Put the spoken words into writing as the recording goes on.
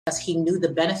he knew the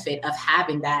benefit of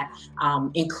having that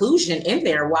inclusion in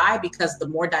there. Why? Because the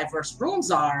more diverse rooms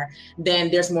are,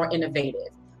 then there's more innovative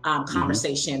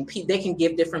conversation. They can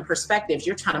give different perspectives.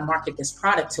 You're trying to market this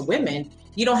product to women.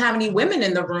 You don't have any women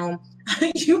in the room.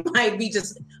 You might be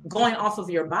just going off of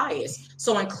your bias.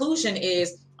 So inclusion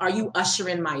is, are you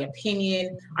ushering my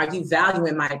opinion? Are you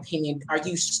valuing my opinion? Are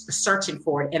you searching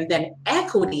for it? And then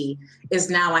equity is,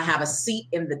 now I have a seat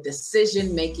in the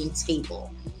decision-making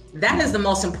table. That is the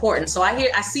most important. So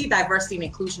I see diversity and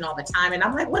inclusion all the time, and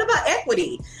I'm like, what about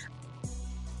equity?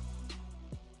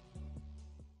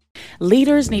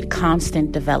 Leaders need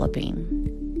constant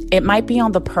developing. It might be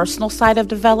on the personal side of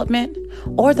development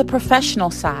or the professional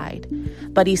side,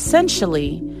 but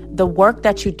essentially, the work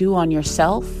that you do on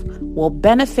yourself will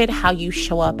benefit how you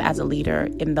show up as a leader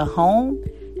in the home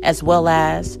as well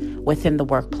as within the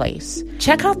workplace.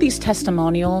 Check out these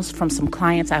testimonials from some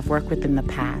clients I've worked with in the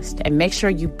past, and make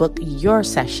sure you book your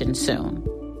session soon.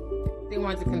 They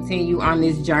want to continue on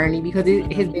this journey because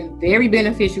it has been very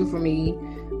beneficial for me.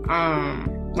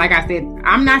 Like I said,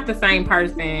 I'm not the same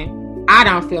person. I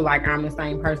don't feel like I'm the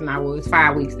same person I was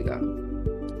 5 weeks ago.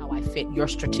 How I fit your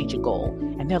strategic goal.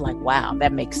 And they're like, wow,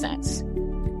 that makes sense.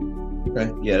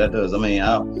 Okay. Yeah, that does. I mean,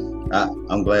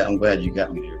 I'm glad you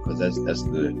got me there, because that's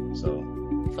good. So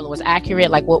You feel it was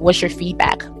accurate? Like, what's your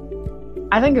feedback?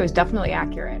 I think it was definitely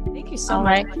accurate. Thank you so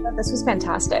much. Right. This was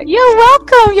fantastic. You're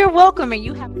welcome. You're welcome. And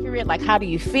you have accurate, like, how do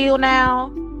you feel now?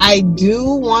 I do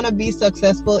want to be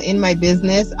successful in my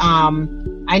business.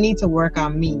 I need to work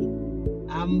on me.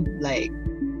 I'm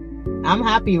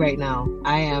happy right now.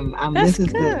 I am. This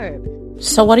is good.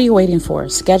 So what are you waiting for?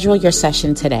 Schedule your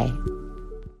session today.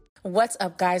 What's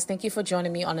up, guys? Thank you for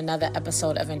joining me on another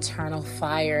episode of Internal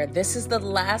Fire. This is the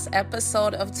last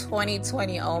episode of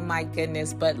 2020. Oh my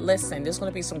goodness. But listen, there's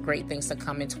going to be some great things to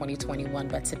come in 2021.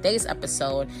 But today's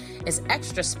episode is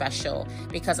extra special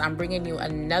because I'm bringing you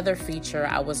another feature.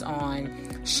 I was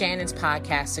on Shannon's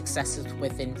podcast, Successes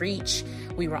Within Reach.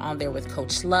 We were on there with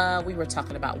Coach Love. We were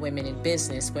talking about women in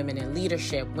business, women in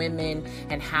leadership, women,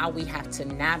 and how we have to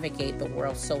navigate the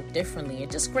world so differently.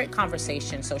 And just great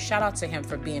conversation. So shout out to him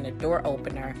for being a door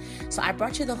opener. So I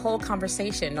brought you the whole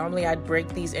conversation. Normally I'd break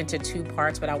these into 2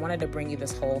 parts, but I wanted to bring you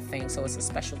this whole thing. So it's a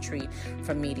special treat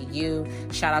from me to you.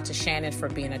 Shout out to Shannon for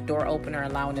being a door opener,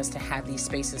 allowing us to have these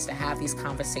spaces, to have these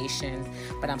conversations.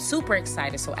 But I'm super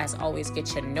excited. So as always,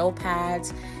 get your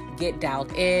notepads, get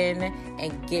dialed in,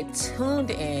 and get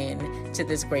tuned in to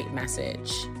this great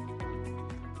message.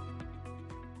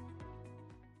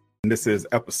 This is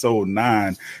episode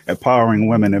 9, Empowering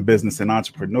Women in Business and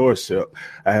Entrepreneurship.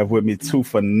 I have with me 2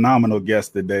 phenomenal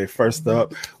guests today. First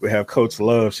up, we have Coach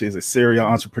Love. She's a serial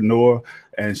entrepreneur,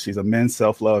 and she's a men's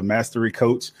self-love mastery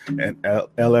coach and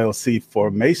LLC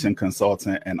formation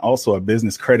consultant, and also a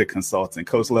business credit consultant.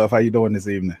 Coach Love, how you doing this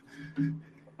evening?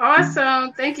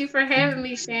 Awesome. Thank you for having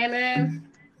me, Shannon.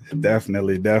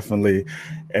 Definitely.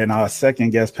 And our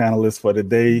second guest panelist for the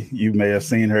day, you may have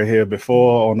seen her here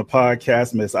before on the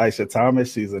podcast, Miss Aisha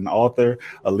Thomas. She's an author,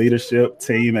 a leadership,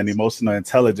 team, and emotional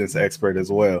intelligence expert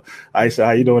as well. Aisha,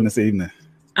 how you doing this evening?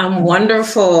 I'm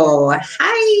wonderful.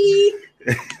 Hi.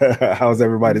 How's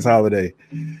everybody's holiday?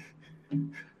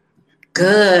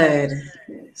 Good.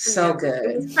 So good.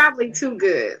 It's probably too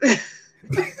good.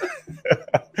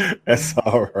 That's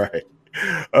all right.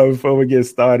 Before we get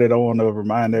started, I want to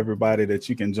remind everybody that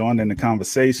you can join in the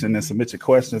conversation and submit your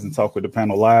questions and talk with the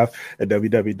panel live at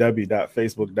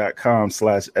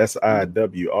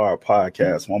www.facebook.com/SIWR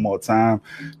podcast. One more time,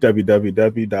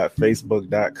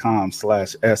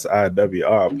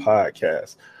 www.facebook.com/SIWR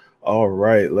podcast. All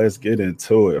right, let's get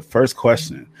into it. First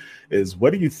question is,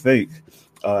 what do you think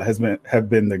have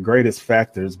been the greatest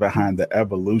factors behind the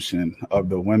evolution of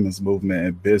the women's movement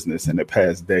in business in the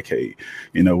past decade?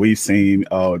 You know, we've seen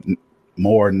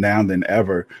more now than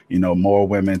ever, more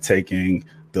women taking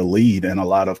the lead in a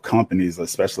lot of companies,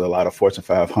 especially a lot of Fortune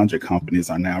 500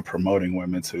 companies are now promoting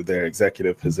women to their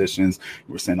executive positions.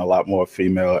 We're seeing a lot more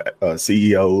female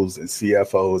CEOs and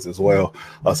CFOs as well.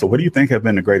 So what do you think have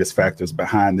been the greatest factors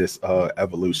behind this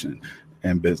evolution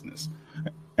in business?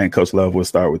 And Coach Love, we'll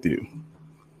start with you.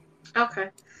 Okay.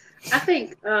 I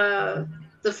think the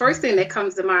first thing that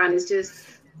comes to mind is just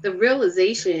the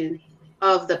realization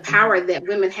of the power that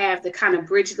women have to kind of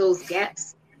bridge those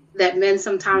gaps that men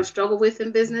sometimes struggle with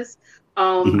in business.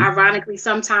 Ironically,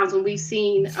 sometimes when we've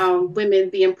seen women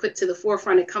being put to the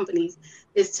forefront of companies,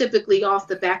 it's typically off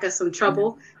the back of some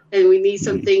trouble, and we need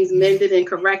some things mended and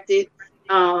corrected,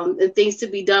 and things to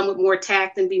be done with more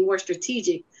tact and be more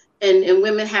strategic. And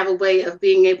women have a way of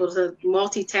being able to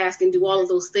multitask and do all of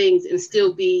those things and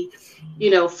still be,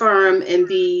 firm and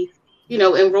be,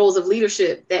 in roles of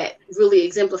leadership that really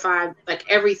exemplified like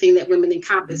everything that women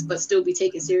encompass, but still be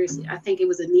taken seriously. I think it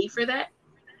was a need for that.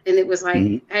 And it was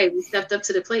like, hey, we stepped up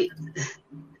to the plate.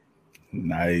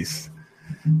 Nice.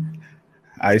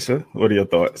 Aisha, what are your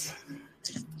thoughts?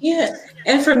 Yeah.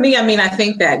 And for me, I mean, I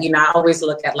think that, I always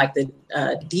look at like the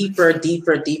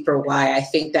deeper why. I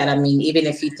think that, I mean, even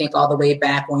if you think all the way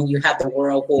back when you had the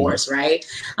world wars, right?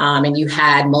 And you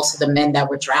had most of the men that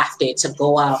were drafted to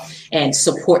go out and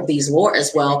support these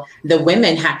wars. Well, the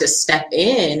women had to step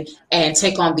in and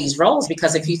take on these roles,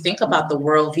 because if you think about the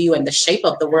worldview and the shape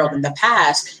of the world in the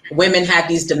past, women had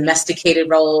these domesticated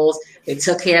roles. They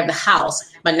took care of the house.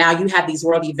 But now you have these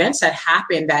world events that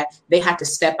happen that they had to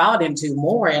step out and do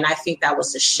more. And I think that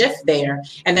was the shift there.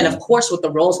 And then, of course, with the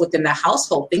roles within the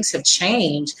household, things have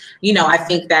changed. I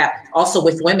think that also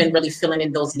with women really filling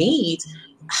in those needs,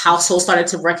 households started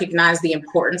to recognize the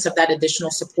importance of that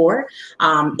additional support.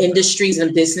 Industries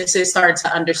and businesses started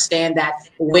to understand that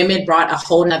women brought a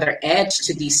whole nother edge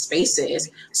to these spaces.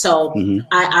 So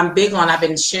I'm big on, I've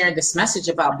been sharing this message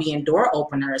about being door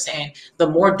openers, and the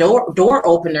more door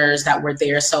openers that were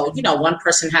there. So, one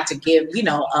person had to give,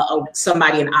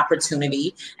 somebody an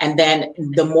opportunity. And then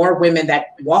the more women that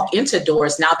walk into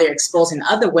doors, now they're exposing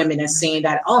other women and seeing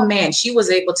that, oh man, she was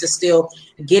able to still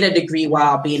get a degree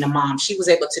while being a mom. She was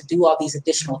able to do all these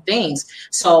additional things.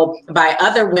 So by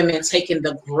other women taking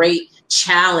the great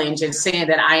challenge and saying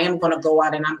that I am going to go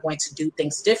out and I'm going to do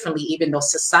things differently, even though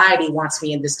society wants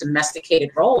me in this domesticated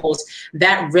roles,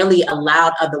 that really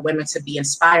allowed other women to be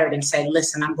inspired and say,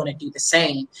 listen, I'm going to do the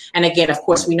same. And again, of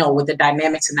course, we know with the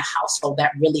dynamics in the household,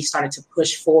 that really started to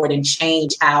push forward and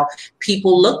change how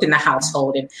people looked in the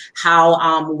household and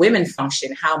how women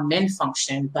function, how men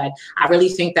function. But I really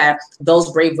think that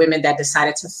those brave women that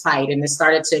decided to fight, and it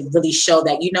started to really show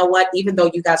that, you know what, even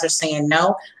though you guys are saying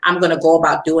no, I'm going to go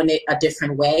about doing it a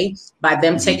different way. By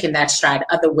them taking that stride,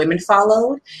 other women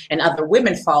followed.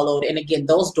 And again,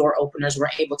 those door openers were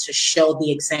able to show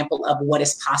the example of what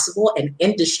is possible, and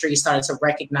industry started to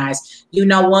recognize, you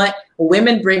know what,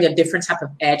 women bring a different type of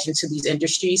edge into these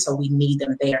industries, so we need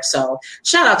them there. So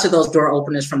shout out to those door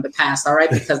openers from the past, all right,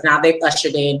 because now they've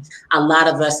ushered in a lot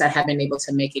of us that have been able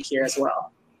to make it here as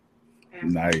well.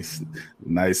 Nice.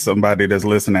 Somebody that's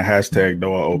listening, hashtag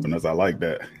door openers. I like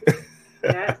that.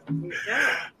 Yeah.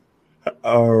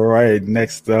 All right.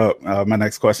 Next up, my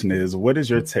next question is, what is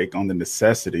your take on the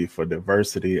necessity for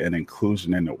diversity and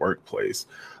inclusion in the workplace?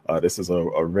 This is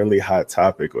a really hot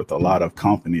topic with a lot of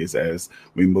companies as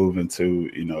we move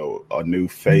into, a new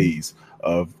phase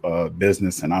of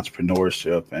business and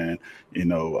entrepreneurship and,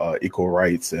 equal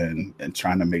rights and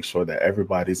trying to make sure that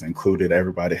everybody's included,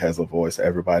 everybody has a voice,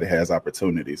 everybody has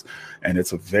opportunities. And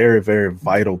it's a very, very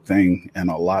vital thing in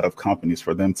a lot of companies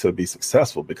for them to be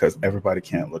successful, because everybody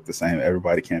can't look the same.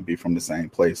 Everybody can't be from the same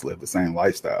place, live the same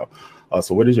lifestyle.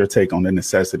 So what is your take on the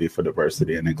necessity for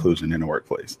diversity and inclusion in the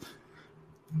workplace?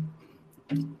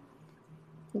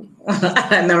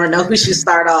 I never know who should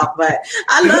start off, but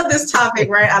I love this topic,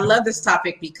 right? I love this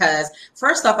topic because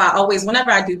first off,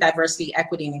 whenever I do diversity,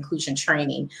 equity, and inclusion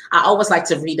training, I always like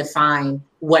to redefine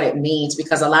what it means,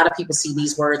 because a lot of people see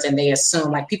these words and they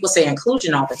assume, like, people say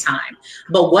inclusion all the time,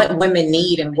 but what women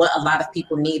need and what a lot of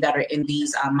people need that are in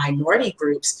these minority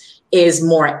groups is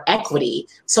more equity.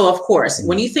 So of course,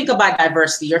 when you think about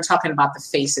diversity, you're talking about the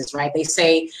faces, right? They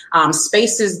say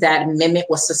spaces that mimic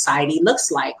what society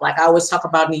looks like. Like I always talk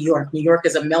about New York. New York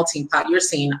is a melting pot. You're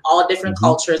seeing all different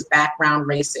cultures, background,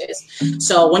 races.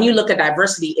 So when you look at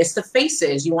diversity, it's the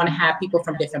faces. You want to have people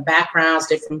from different backgrounds,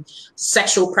 different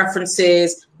sexual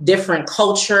preferences, different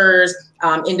cultures,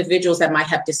 individuals that might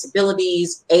have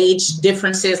disabilities, age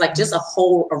differences, like just a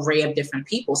whole array of different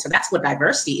people. So that's what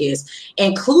diversity is.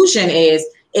 Inclusion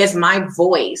is my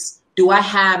voice. Do I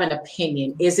have an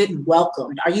opinion? Is it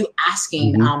welcomed? Are you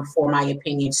asking for my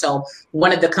opinion? So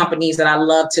one of the companies that I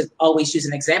love to always use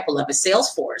an example of is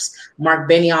Salesforce. Mark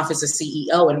Benioff is a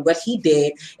CEO. And what he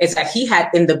did is that he had,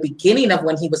 in the beginning of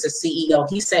when he was a CEO,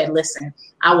 he said, listen,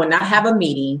 I will not have a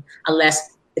meeting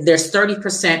unless there's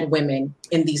 30% women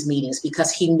in these meetings,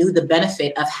 because he knew the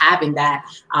benefit of having that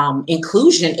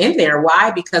inclusion in there.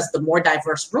 Why? Because the more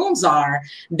diverse rooms are,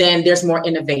 then there's more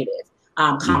innovative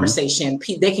conversation.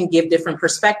 They can give different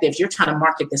perspectives. You're trying to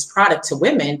market this product to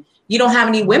women. You don't have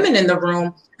any women in the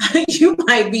room. You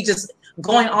might be just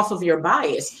going off of your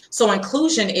bias. So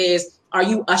inclusion is, are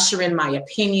you ushering my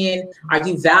opinion? Are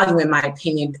you valuing my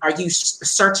opinion? Are you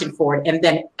searching for it? And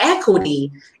then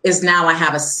equity is, now I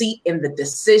have a seat in the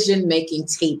decision-making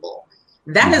table.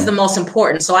 That is the most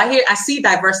important. So I see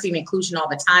diversity and inclusion all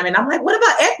the time. And I'm like, what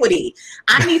about equity?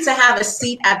 I need to have a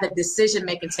seat at the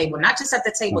decision-making table, not just at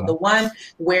the table, the one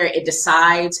where it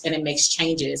decides and it makes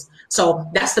changes. So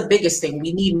that's the biggest thing.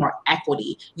 We need more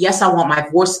equity. Yes, I want my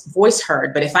voice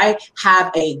heard, but if I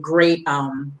have a great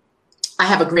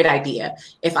idea.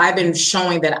 If I've been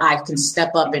showing that I can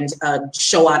step up and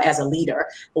show out as a leader,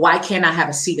 why can't I have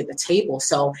a seat at the table?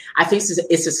 So I think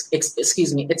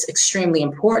it's extremely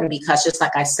important, because just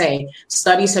like I say,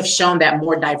 studies have shown that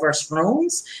more diverse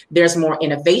rooms, there's more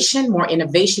innovation. More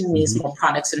innovation means more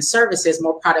products and services.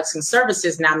 More products and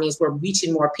services now means we're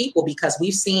reaching more people, because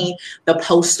we've seen the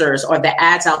posters or the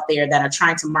ads out there that are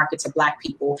trying to market to Black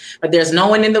people, but there's no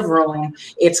one in the room.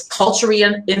 It's culturally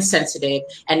insensitive.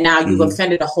 And now you've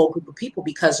offended a whole group of people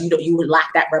because you would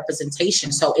lack that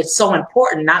representation. So it's so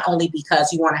important, not only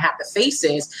because you want to have the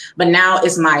faces, but now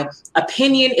is my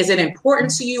opinion. Is it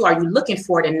important to you? Are you looking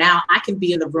for it? And now I can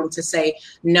be in the room to say,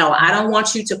 no, I don't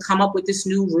want you to come up with this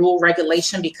new rule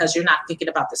regulation, because you're not thinking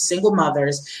about the single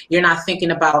mothers. You're not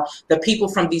thinking about the people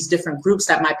from these different groups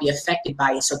that might be affected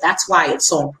by it. So that's why it's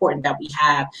so important that we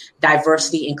have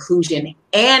diversity, inclusion,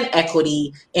 and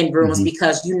equity in rooms,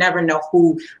 because you never know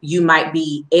who you might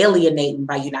be alienating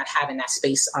by you not having that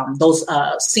space, those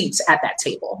seats at that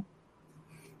table.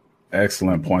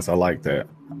 Excellent points. I like that.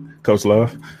 Coach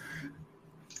Love?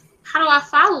 How do I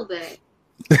follow that?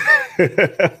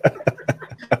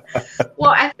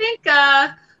 Well, I think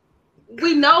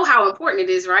we know how important it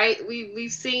is, right?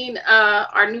 We've seen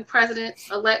our new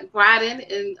president-elect Biden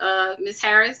and Ms.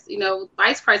 Harris,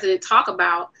 vice president, talk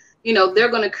about, they're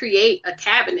going to create a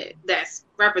cabinet that's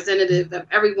representative of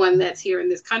everyone that's here in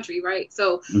this country, right?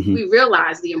 So we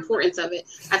realize the importance of it.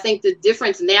 I think the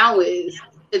difference now is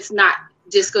it's not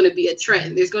just going to be a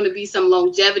trend. There's going to be some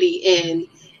longevity in,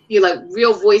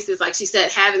 real voices, like she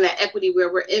said, having that equity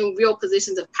where we're in real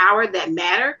positions of power that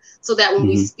matter, so that when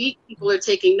we speak, people are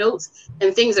taking notes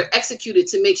and things are executed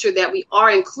to make sure that we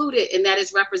are included and that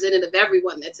is representative of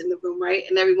everyone that's in the room, right?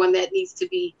 And everyone that needs to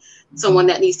be someone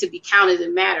that needs to be counted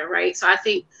and matter, right? So I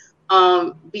think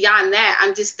beyond that,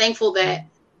 I'm just thankful that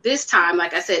this time,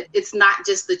 like I said, it's not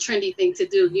just the trendy thing to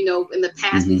do. In the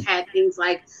past, we've had things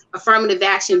like affirmative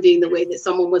action being the way that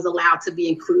someone was allowed to be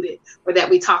included, or that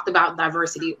we talked about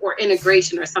diversity or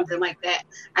integration or something like that.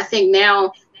 I think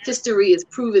now history has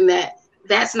proven that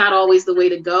that's not always the way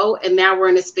to go. And now we're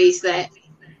in a space that,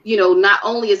 not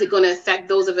only is it going to affect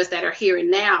those of us that are here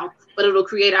and now, but it'll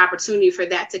create opportunity for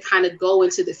that to kind of go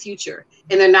into the future,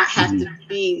 and there not have to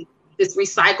be this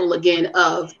recycle again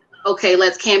of, okay,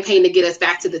 let's campaign to get us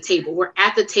back to the table. We're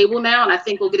at the table now, and I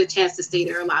think we'll get a chance to stay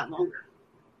there a lot longer.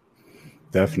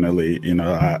 Definitely.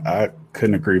 I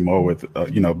couldn't agree more with,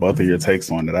 both of your takes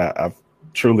on it. I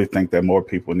truly think that more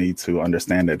people need to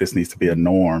understand that this needs to be a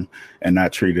norm and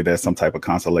not treated as some type of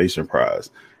consolation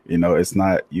prize. It's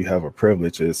not, you have a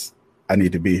privilege, it's, I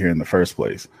need to be here in the first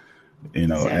place,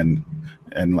 exactly.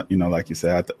 and like you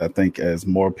said, I think as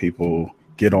more people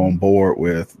get on board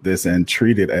with this and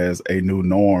treat it as a new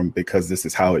norm, because this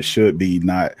is how it should be,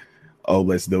 not, oh,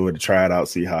 let's do it, try it out,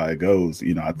 see how it goes.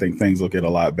 I think things will get a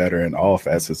lot better in all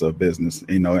facets of business,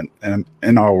 and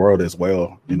in our world as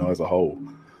well, as a whole.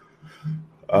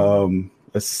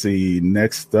 Let's see.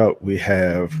 Next up, we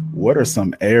have, what are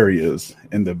some areas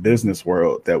in the business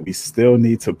world that we still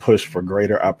need to push for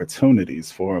greater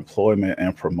opportunities for employment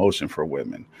and promotion for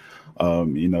women?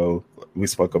 We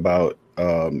spoke about,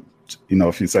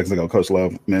 a few seconds ago, Coach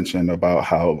Love mentioned about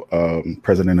how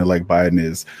President-elect Biden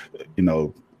is,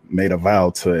 made a vow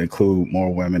to include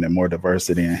more women and more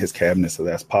diversity in his cabinet. So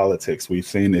that's politics. We've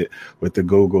seen it with the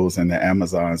Googles and the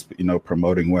Amazons,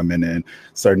 promoting women in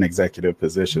certain executive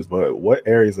positions. But what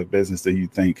areas of business do you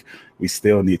think we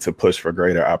still need to push for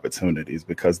greater opportunities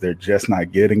because they're just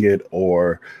not getting it,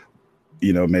 or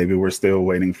maybe we're still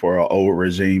waiting for an old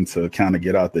regime to kind of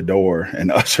get out the door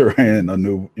and usher in a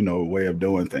new, way of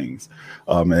doing things?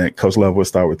 And Coach Love, we'll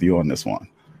start with you on this one.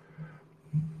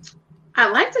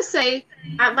 I'd like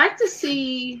to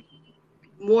see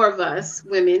more of us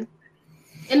women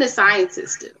in the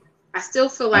sciences too. I still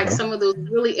feel like some of those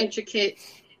really intricate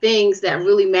things that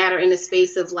really matter in the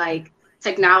space of like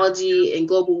technology and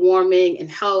global warming and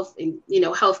health and,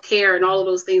 healthcare and all of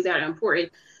those things that are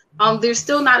important. There's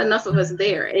still not enough of us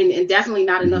there, and definitely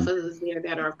not enough of us there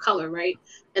that are of color, right?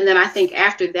 And then I think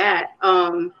after that,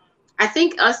 I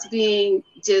think us being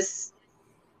just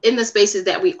in the spaces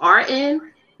that we are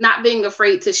in, not being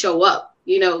afraid to show up.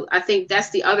 I think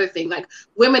that's the other thing. Like,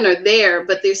 women are there,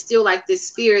 but there's still like this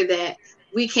fear that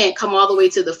we can't come all the way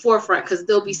to the forefront because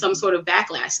there'll be some sort of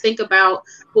backlash. Think about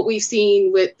what we've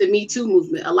seen with the Me Too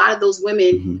movement. A lot of those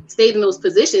women stayed in those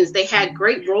positions. They had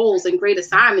great roles and great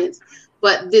assignments,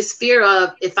 but this fear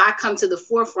of, if I come to the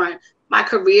forefront, my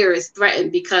career is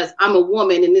threatened because I'm a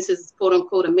woman and this is quote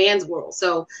unquote a man's world.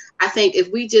 So I think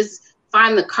if we just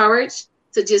find the courage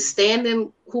to just stand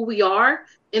in who we are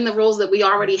in the roles that we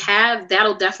already have,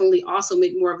 that'll definitely also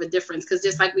make more of a difference. Because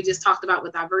just like we just talked about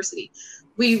with diversity,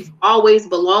 we've always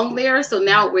belonged there. So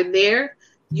now we're there.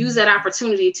 Use that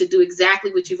opportunity to do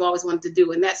exactly what you've always wanted to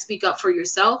do. And that's speak up for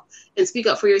yourself, and speak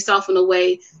up for yourself in a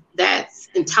way that's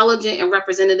intelligent and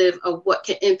representative of what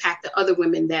can impact the other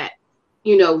women that,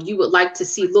 you know, you would like to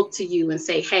see look to you and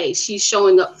say, hey, she's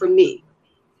showing up for me.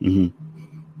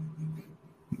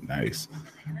 Nice.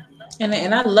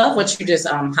 And I love what you just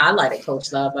highlighted,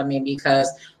 Coach Love. I mean, because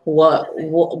what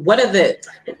are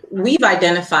we've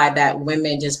identified that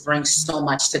women just bring so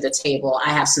much to the table. I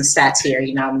have some stats here.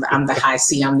 You know, I'm the high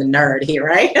C, I'm the nerd here,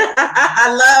 right?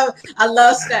 I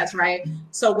love stats, right?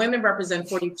 So women represent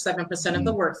 47% of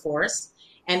the workforce,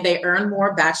 and they earn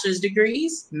more bachelor's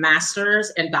degrees,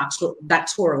 master's, and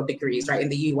doctoral degrees, right, in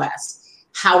the U.S.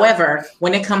 However,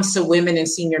 when it comes to women in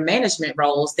senior management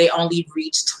roles, they only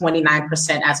reached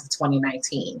 29% as of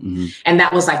 2019. And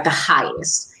that was like the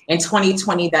highest. In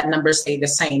 2020, that number stayed the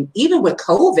same. Even with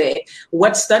COVID,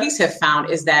 what studies have found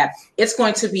is that it's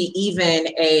going to be even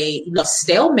a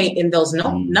stalemate in those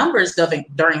numbers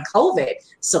during COVID,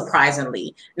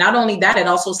 surprisingly. Not only that, it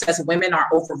also says women are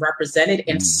overrepresented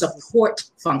in support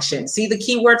functions. See the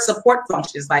keyword support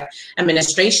functions like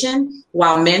administration,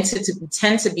 while men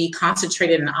tend to be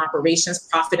concentrated in operations,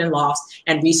 profit and loss,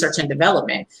 and research and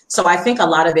development. So I think a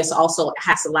lot of this also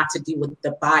has a lot to do with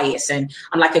the bias. And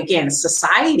like, again,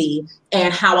 society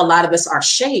and how a lot of us are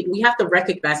shaped, we have to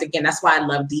recognize, again, that's why I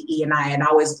love DE&I and I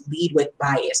always lead with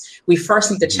bias. We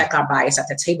first need to check our bias at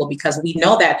the table, because we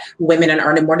know that women are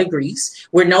earning more degrees.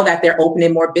 We know that they're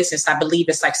opening more business. I believe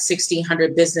it's like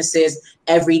 1,600 businesses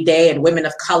every day, and women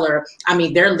of color, I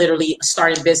mean, they're literally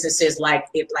starting businesses like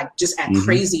just at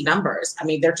crazy numbers. I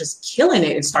mean, they're just killing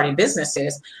it in starting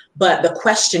businesses. But the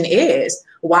question is,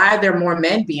 why are there more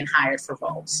men being hired for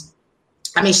roles?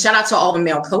 I mean, shout out to all the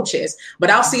male coaches, but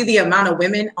I'll see the amount of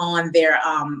women in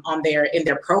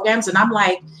their programs, and I'm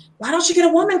like, why don't you get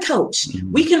a woman coach?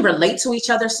 We can relate to each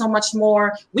other so much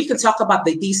more. We can talk about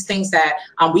these things that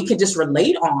we can just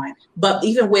relate on. But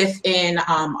even within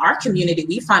our community,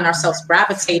 we find ourselves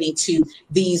gravitating to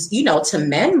these, to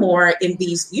men more in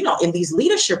these, in these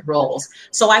leadership roles.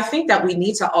 So I think that we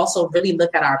need to also really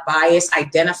look at our bias,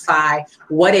 identify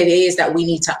what it is that we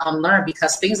need to unlearn,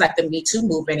 because things like the Me Too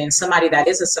movement and somebody that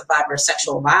is a survivor of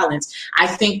sexual violence, I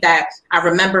think that I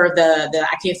remember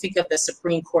I can't think of the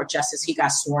Supreme Court justice, he got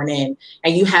sworn in,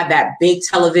 and you had that big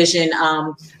television,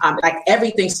 like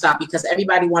everything stopped because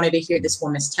everybody wanted to hear this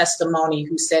woman's testimony,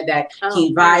 who said that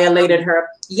he violated her.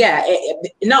 Yeah,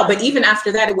 no, but even after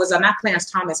that, it was not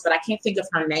Clarence Thomas, but I can't think of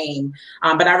her name.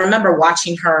 But I remember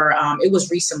watching her. It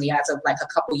was recently, as of like a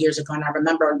couple years ago, and I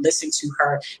remember listening to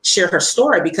her share her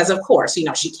story because, of course,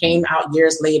 she came out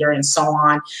years later and so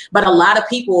on. But a lot of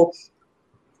people,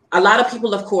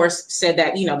 of course, said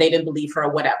that, they didn't believe her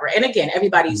or whatever. And again,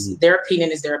 their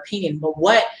opinion is their opinion. But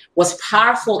what was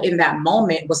powerful in that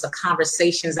moment was the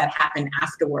conversations that happened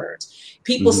afterwards.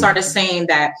 People started saying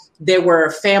that there were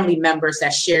family members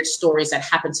that shared stories that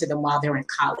happened to them while they were in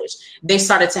college. They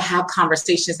started to have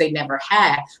conversations they never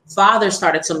had. Fathers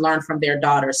started to learn from their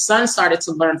daughters. Sons started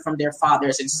to learn from their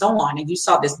fathers, and so on. And you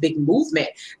saw this big movement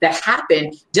that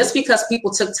happened just because people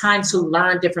took time to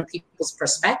learn different people's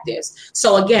perspectives.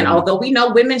 So again, although we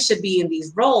know women should be in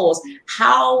these roles,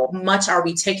 how much are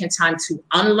we taking time to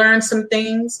unlearn some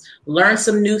things, learn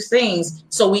some new things,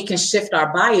 so we can shift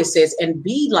our biases and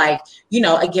be like,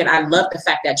 again, I love the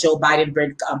fact that Joe Biden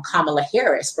bred Kamala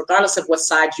Harris. Regardless of what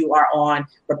side you are on,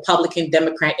 Republican,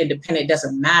 Democrat, Independent,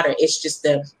 doesn't matter. It's just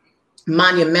the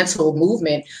monumental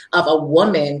movement of a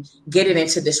woman getting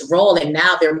into this role, and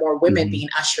now there are more women being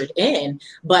ushered in.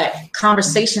 But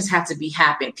conversations had to be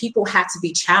happening. People had to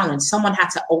be challenged. Someone had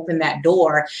to open that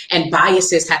door, and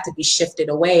biases had to be shifted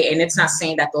away. And it's not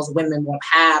saying that those women won't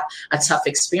have a tough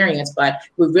experience, but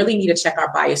we really need to check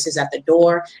our biases at the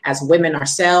door as women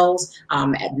ourselves,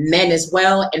 men as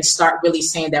well, and start really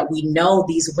saying that we know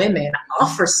these women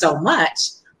offer so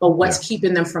much, but what's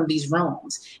keeping them from these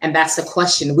rooms? And that's the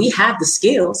question. We have the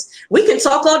skills. We can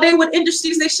talk all day what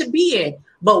industries they should be in,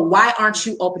 but why aren't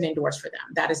you opening doors for them?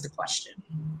 That is the question.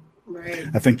 Right.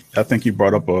 I think you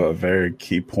brought up a very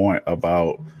key point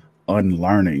about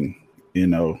unlearning you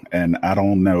know, and I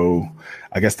don't know,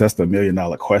 I guess that's the $1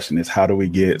 million question, is how do we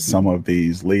get some of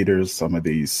these leaders, some of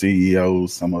these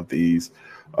CEOs, some of these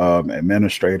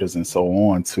administrators and so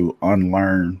on to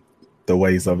unlearn the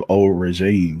ways of old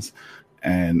regimes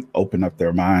and open up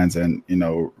their minds and, you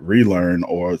know, relearn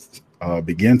or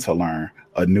begin to learn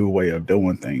a new way of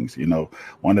doing things. You know,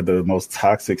 one of the most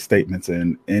toxic statements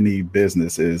in any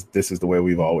business is, this is the way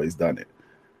we've always done it,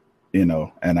 you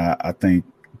know, and I think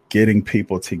getting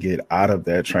people to get out of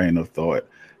that train of thought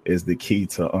is the key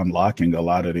to unlocking a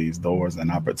lot of these doors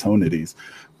and opportunities.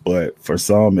 But for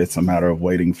some, it's a matter of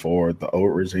waiting for the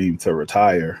old regime to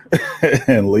retire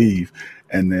and leave.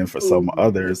 And then for some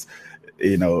others,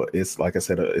 you know, it's like I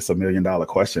said, it's $1 million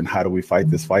question. How do we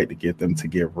fight this fight to get them to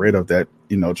get rid of that,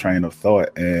 you know, train of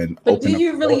thought and open up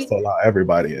the doors to allow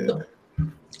everybody in?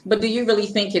 But do you really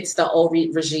think it's the old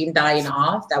regime dying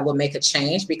off that will make a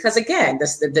change? Because again,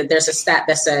 there's a stat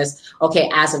that says, okay,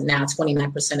 as of now,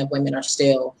 29% of women are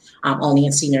still only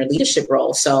in senior leadership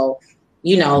roles. So,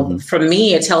 you know, for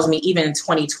me, it tells me even in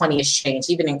 2020 it's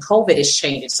changed, even in COVID it's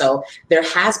changed. So there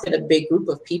has been a big group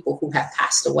of people who have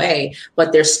passed away,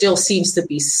 but there still seems to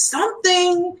be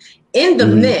something in the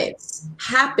midst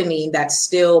happening that's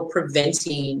still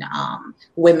preventing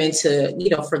women to, you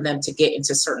know, for them to get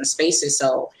into certain spaces.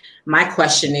 So my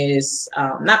question is,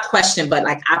 not question, but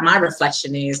like my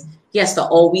reflection is, yes,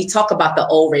 we talk about the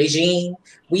old regime.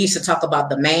 We used to talk about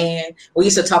the man. We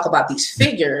used to talk about these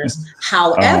figures.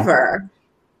 However,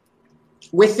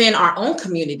 within our own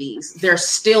communities, there's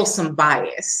still some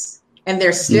bias and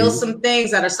there's still some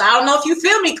things that are, so I don't know if you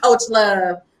feel me, Coach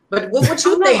Love, but what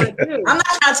you think? I'm not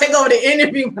trying to take over the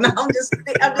interview, but I'm just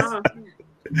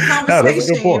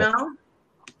conversation, you know?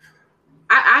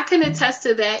 I can attest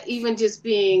to that, even just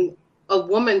being a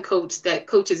woman coach that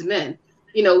coaches men.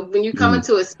 You know, when you come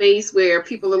into a space where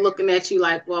people are looking at you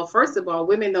like, well, first of all,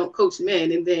 women don't coach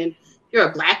men. And then you're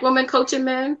a Black woman coaching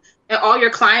men and all your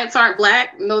clients aren't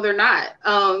Black. No, they're not.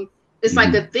 It's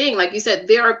like the thing, like you said,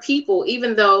 there are people,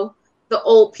 even though the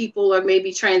old people are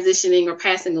maybe transitioning or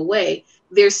passing away,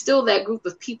 there's still that group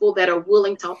of people that are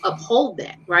willing to uphold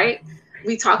that, right?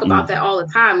 We talk about that all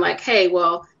the time. Like, hey,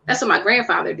 well, that's what my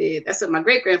grandfather did. That's what my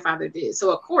great-grandfather did.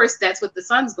 So, of course, that's what the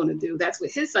son's going to do. That's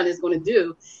what his son is going to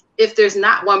do. If there's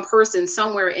not one person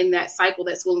somewhere in that cycle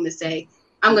that's willing to say,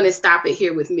 I'm going to stop it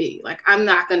here with me. Like, I'm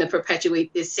not going to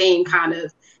perpetuate this same kind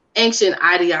of ancient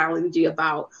ideology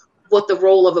about what the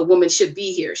role of a woman should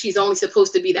be here. She's only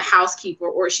supposed to be the housekeeper,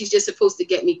 or she's just supposed to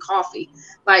get me coffee.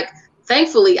 Like,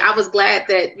 thankfully, I was glad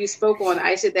that you spoke on,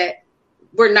 Aisha, that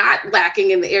we're not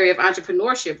lacking in the area of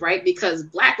entrepreneurship, right? Because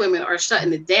Black women are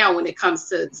shutting it down when it comes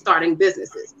to starting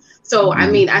businesses. So, I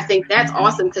mean, I think that's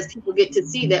awesome because people get to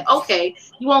see that, okay,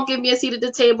 you won't give me a seat at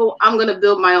the table. I'm going to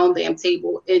build my own damn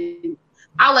table. And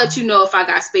I'll let you know if I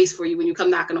got space for you when you come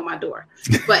knocking on my door.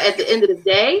 But at the end of the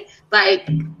day, like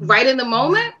right in the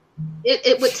moment,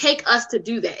 it would take us to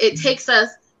do that. It takes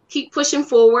us keep pushing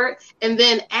forward. And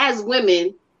then as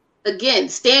women, again,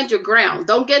 stand your ground.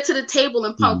 Don't get to the table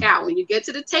and punk out. When you get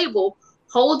to the table,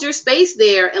 hold your space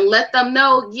there and let them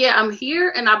know, yeah, I'm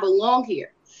here and I belong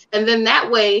here. And then that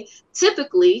way,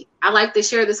 typically, I like to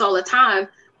share this all the time,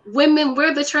 women,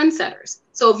 we're the trendsetters.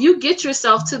 So if you get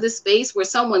yourself to the space where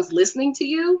someone's listening to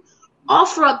you,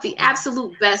 offer up the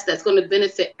absolute best that's going to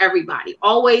benefit everybody.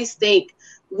 Always think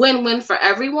win-win for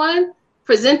everyone.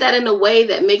 Present that in a way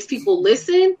that makes people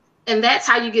listen. And that's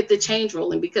how you get the change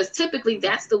rolling, because typically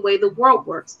that's the way the world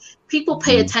works. People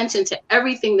pay attention to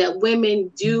everything that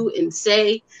women do and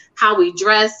say, how we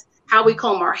dress, how we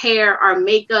comb our hair, our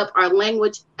makeup, our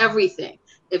language, everything.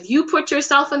 If you put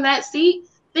yourself in that seat,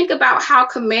 think about how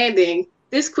commanding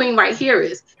this queen right here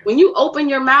is. When you open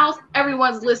your mouth,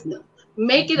 everyone's listening.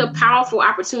 Make it a powerful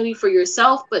opportunity for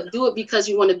yourself, but do it because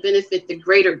you want to benefit the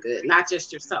greater good, not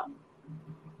just yourself.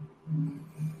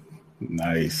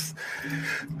 Nice.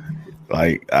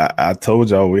 Like I told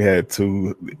y'all, we had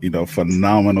two,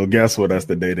 phenomenal guests with us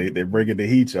today. They bringing the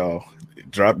heat, y'all.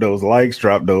 Drop those likes,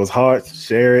 drop those hearts,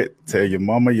 share it. Tell your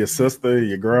mama, your sister,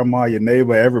 your grandma, your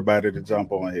neighbor, everybody to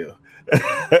jump on here.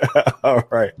 All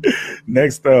right.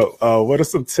 Next up, what are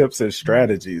some tips and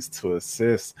strategies to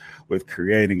assist with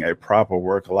creating a proper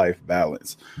work-life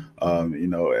balance?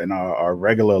 In our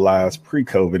regular lives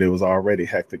pre-COVID, it was already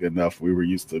hectic enough. We were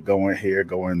used to going here,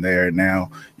 going there. And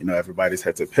now, everybody's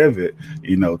had to pivot,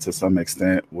 to some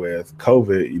extent with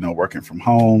COVID, working from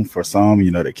home. For some,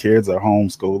 the kids are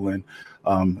homeschooling.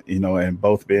 And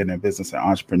both being in business and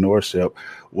entrepreneurship,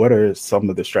 what are some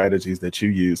of the strategies that you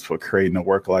use for creating a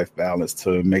work-life balance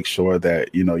to make sure that,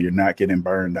 you're not getting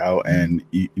burned out and,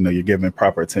 you're giving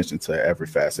proper attention to every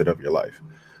facet of your life?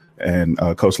 And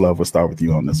Coach Love, we'll start with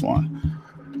you on this one.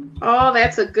 Oh,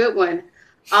 that's a good one.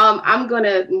 I'm going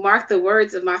to mark the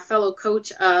words of my fellow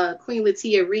coach, Queen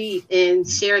Latia Reed, and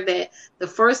share that the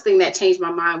first thing that changed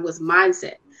my mind was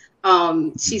mindset.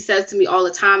 She says to me all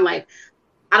the time, like,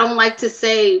 I don't like to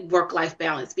say work-life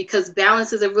balance because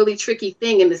balance is a really tricky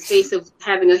thing in the space of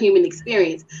having a human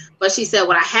experience. But she said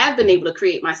what I have been able to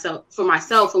create for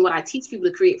myself and what I teach people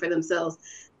to create for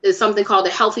themselves is something called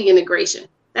a healthy integration.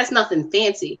 That's nothing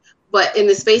fancy. But in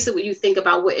the space of what you think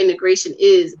about what integration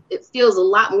is, it feels a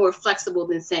lot more flexible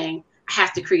than saying, I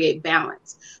have to create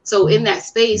balance. So in that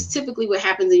space, typically what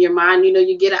happens in your mind,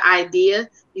 you get an idea,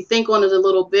 you think on it a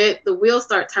little bit, the wheels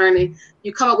start turning,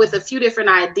 you come up with a few different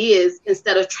ideas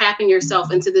instead of trapping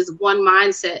yourself into this one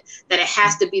mindset that it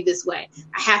has to be this way.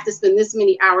 I have to spend this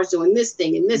many hours doing this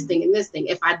thing and this thing and this thing.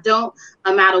 If I don't,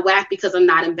 I'm out of whack because I'm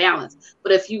not in balance.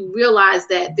 But if you realize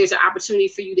that there's an opportunity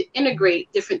for you to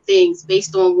integrate different things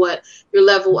based on what your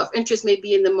level of interest may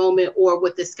be in the moment or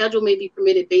what the schedule may be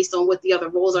permitted based on what the other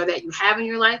roles are that you have in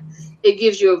your life, it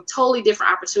gives you a totally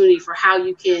different opportunity for how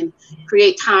you can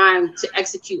create time to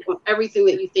execute on everything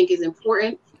that you think is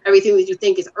important, everything that you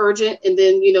think is urgent, and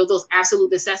then, those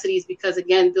absolute necessities, because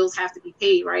again, bills have to be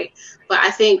paid, right? But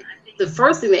I think the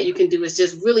first thing that you can do is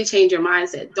just really change your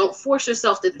mindset. Don't force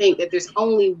yourself to think that there's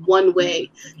only one way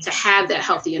to have that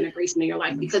healthy integration in your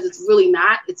life, because it's really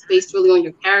not. It's based really on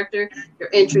your character, your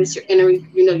interests, your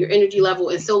energy level,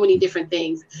 and so many different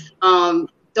things.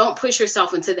 Don't push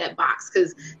yourself into that box,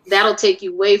 because that'll take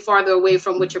you way farther away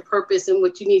from what your purpose and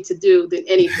what you need to do than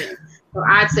anything. So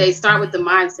I'd say start with the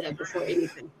mindset before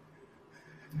anything.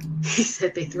 He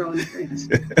said they throw in the fridge.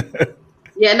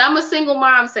 Yeah, and I'm a single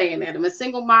mom saying that. I'm a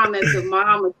single mom that's a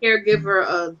mom, a caregiver,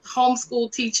 a homeschool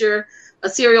teacher, a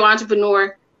serial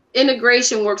entrepreneur.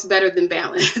 Integration works better than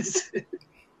balance.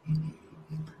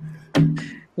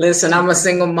 Listen, I'm a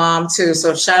single mom too,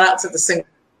 so shout out to the single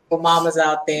mamas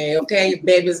out there, okay?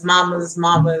 Babies, mamas,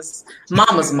 okay?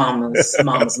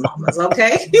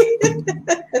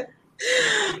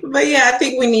 But yeah, I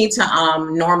think we need to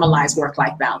normalize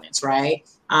work-life balance, right?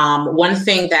 One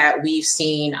thing that we've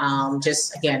seen,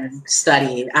 just again,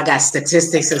 studied. I got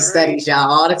statistics and studies,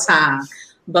 y'all, all the time.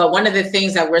 But one of the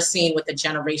things that we're seeing with the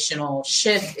generational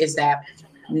shift is that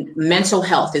mental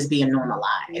health is being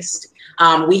normalized.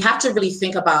 We have to really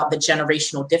think about the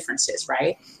generational differences,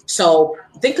 right? So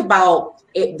think about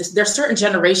it. There's certain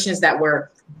generations that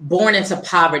were born into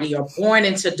poverty or born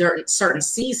into certain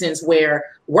seasons where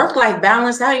work-life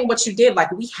balance, that ain't what you did.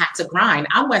 Like, we had to grind.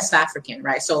 I'm West African,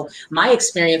 right? So my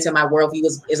experience and my worldview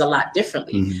is a lot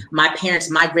differently. Mm-hmm. My parents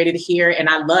migrated here, and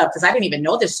I love, because I didn't even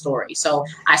know this story. So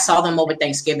I saw them over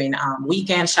Thanksgiving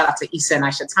weekend. Shout out to Issa and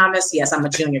Aisha Thomas. Yes, I'm a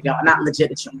junior, y'all. Not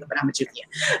legit a junior, but I'm a junior.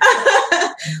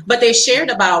 But they shared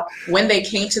about when they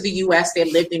came to the U.S.,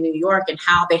 they lived in New York, and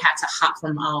how they had to hop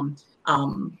from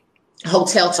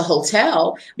hotel to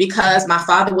hotel because my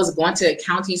father was going to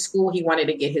accounting school. He wanted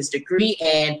to get his degree,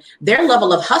 and their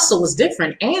level of hustle was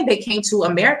different. And they came to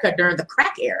America during the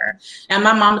crack era. And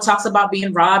my mama talks about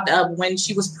being robbed when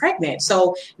she was pregnant.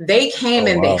 So they came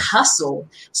they hustled.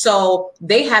 So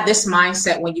they had this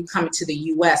mindset when you come to the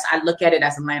U.S. I look at it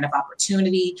as a land of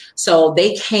opportunity. So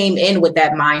they came in with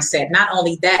that mindset. Not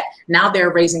only that, now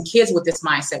they're raising kids with this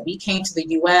mindset. We came to the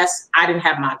U.S. I didn't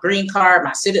have my green card,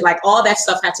 my city, like all that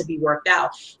stuff had to be worked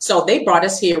out. So they brought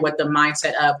us here with the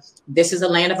mindset of, this is a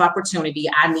land of opportunity.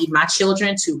 I need my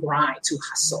children to grind, to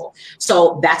hustle.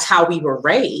 So that's how we were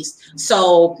raised.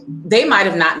 So they might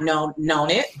have not known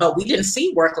it, but we didn't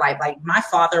see work life. Like, my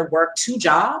father worked 2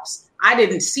 jobs. I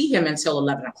didn't see him until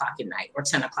 11 o'clock at night or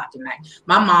 10 o'clock at night.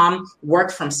 My mom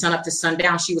worked from sunup to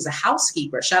sundown. She was a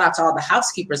housekeeper. Shout out to all the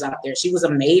housekeepers out there. She was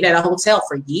a maid at a hotel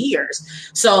for years.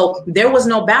 So there was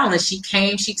no balance. She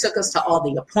came, she took us to all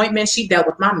the appointments. She dealt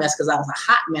with my mess because I was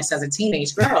a hot mess as a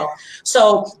teenage girl.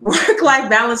 So work-life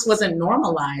balance wasn't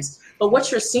normalized. But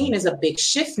what you're seeing is a big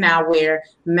shift now where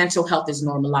mental health is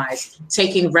normalized,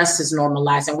 taking rest is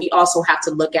normalized. And we also have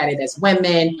to look at it as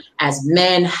women, as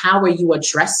men. How are you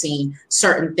addressing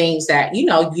certain things that,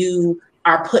 you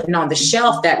are putting on the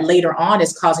shelf that later on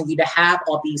is causing you to have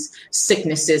all these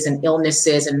sicknesses and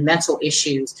illnesses and mental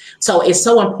issues. So it's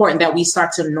so important that we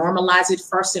start to normalize it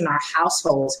first in our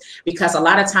households, because a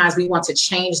lot of times we want to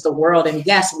change the world. And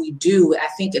yes, we do. I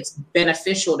think it's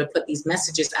beneficial to put these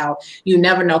messages out. You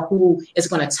never know who is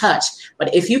going to touch.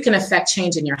 But if you can affect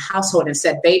change in your household and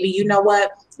said, baby, you know what?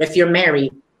 If you're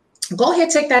married, go ahead,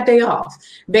 take that day off.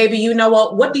 Baby, you know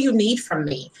what do you need from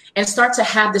me? And start to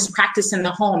have this practice in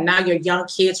the home. Now your young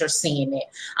kids are seeing it.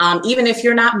 Even if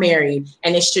you're not married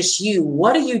and it's just you,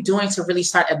 what are you doing to really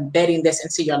start embedding this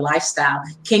into your lifestyle?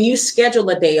 Can you schedule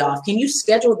a day off? Can you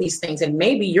schedule these things? And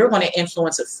maybe you're going to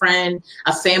influence a friend,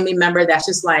 a family member that's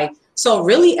just like, so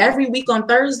really every week on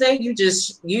Thursday, you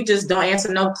just don't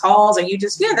answer no calls, and you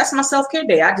just, yeah, that's my self-care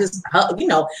day. I just,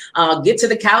 get to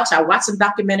the couch, I watch some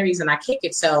documentaries and I kick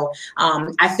it. So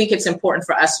I think it's important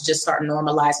for us to just start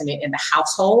normalizing it in the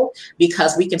household,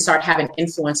 because we can start having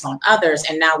influence on others.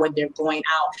 And now when they're going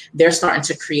out, they're starting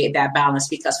to create that balance,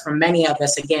 because for many of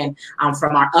us, again,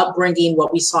 from our upbringing,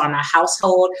 what we saw in our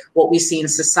household, what we see in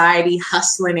society,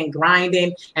 hustling and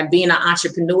grinding and being an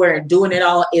entrepreneur and doing it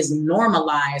all is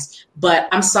normalized. But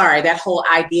I'm sorry, that whole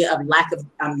idea of lack of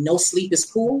no sleep is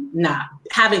cool. Nah,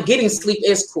 getting sleep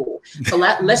is cool. So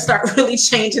let's start really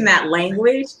changing that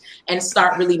language and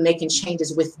start really making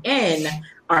changes within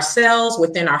ourselves,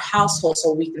 within our household,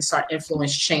 so we can start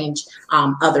influence change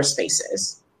other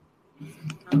spaces.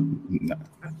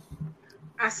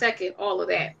 I second all of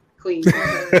that, Queen.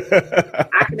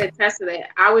 I can attest to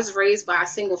that. I was raised by a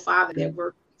single father that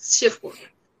worked shift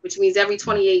work, which means every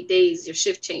 28 days your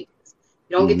shift changes.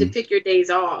 You don't get to pick your days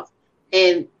off.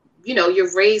 And,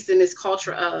 you're raised in this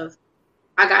culture of,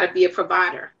 I got to be a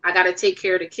provider. I got to take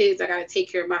care of the kids. I got to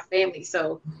take care of my family.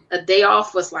 So a day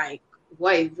off was like,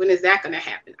 wait, when is that going to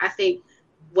happen? I think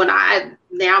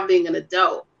now being an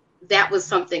adult, that was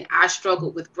something I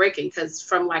struggled with breaking, because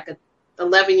from like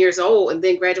 11 years old and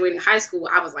then graduating high school,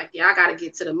 I was like, yeah, I got to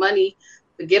get to the money,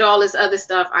 forget all this other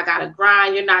stuff. I got to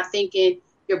grind. You're not thinking,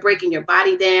 you're breaking your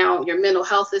body down. Your mental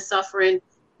health is suffering.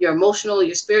 Your emotional,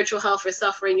 your spiritual health is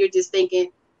suffering. You're just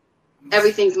thinking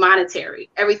everything's monetary.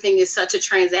 Everything is such a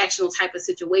transactional type of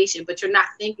situation, but you're not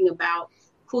thinking about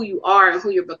who you are and who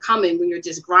you're becoming when you're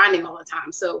just grinding all the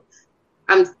time. So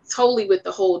I'm totally with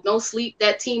the whole no sleep,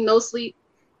 that team, no sleep.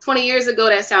 20 years ago,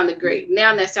 that sounded great.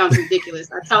 Now that sounds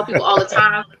ridiculous. I tell people all the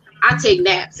time, I take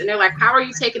naps, and they're like, how are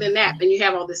you taking a nap and you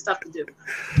have all this stuff to do?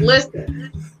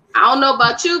 Listen, I don't know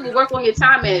about you, but work on your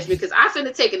time management, because I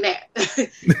finna take a nap.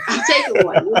 I'm taking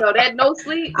one. That no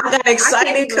sleep. I got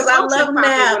excited because I love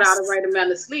naps. Without a right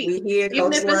amount of sleep,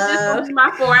 even if it's just my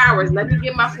 4 hours, let me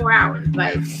get my 4 hours.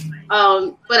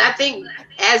 But I think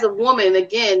as a woman,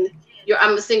 again,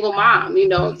 I'm a single mom.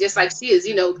 Just like she is.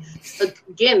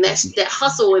 Again, that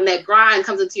hustle and that grind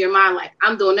comes into your mind. Like,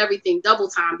 I'm doing everything double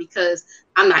time because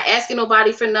I'm not asking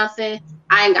nobody for nothing.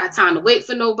 I ain't got time to wait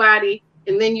for nobody.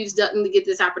 And then you suddenly get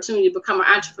this opportunity to become an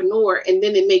entrepreneur. And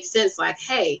then it makes sense, like,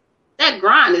 hey, that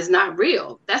grind is not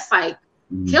real. That's like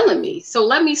killing me. So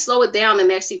let me slow it down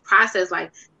and actually process,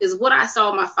 like, is what I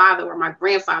saw my father or my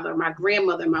grandfather or my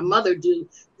grandmother, my mother do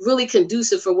really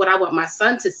conducive for what I want my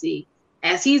son to see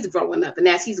as he's growing up and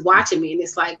as he's watching me? And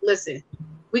it's like, listen,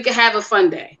 we could have a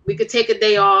fun day. We could take a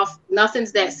day off.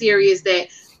 Nothing's that serious that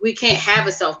we can't have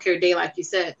a self-care day, like you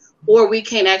said. Or we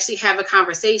can actually have a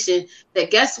conversation that,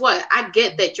 guess what? I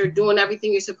get that you're doing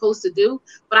everything you're supposed to do,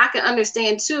 but I can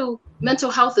understand too,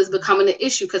 mental health is becoming an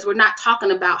issue because we're not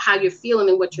talking about how you're feeling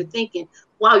and what you're thinking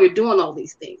while you're doing all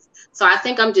these things. So I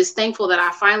think I'm just thankful that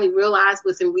I finally realized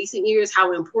within recent years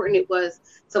how important it was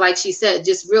to, like she said,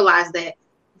 just realize that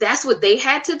that's what they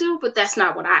had to do, but that's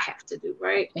not what I have to do,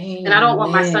 right? Amen. And I don't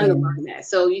want my son to learn that.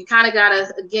 So you kind of got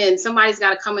to, again, somebody's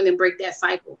got to come in and break that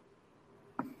cycle.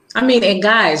 I mean, and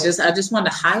guys, I just want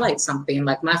to highlight something.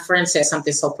 Like my friend said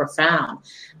something so profound.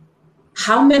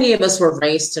 How many of us were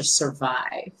raised to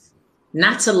survive,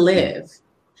 not to live?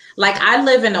 Like I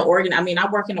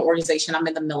work in an organization, I'm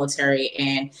in the military,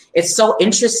 and it's so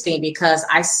interesting because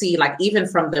I see, like, even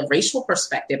from the racial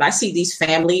perspective, I see these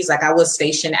families. Like I was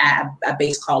stationed at a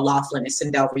base called Laughlin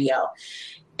in Del Rio.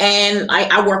 And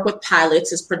I work with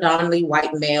pilots. It's predominantly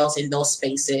white males in those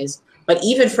spaces. But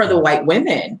even for the white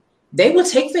women, they would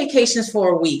take vacations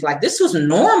for a week. Like this was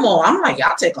normal. I'm like,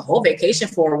 I'll take a whole vacation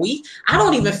for a week. I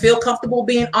don't even feel comfortable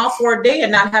being off for a day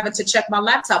and not having to check my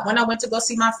laptop. When I went to go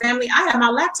see my family, I had my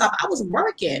laptop. I was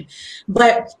working.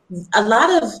 But a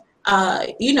lot of,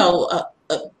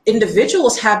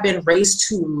 individuals have been raised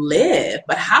to live,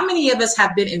 but how many of us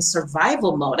have been in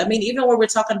survival mode? I mean, even when we're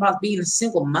talking about being a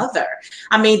single mother,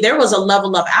 I mean, there was a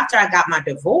level of, after I got my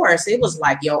divorce, it was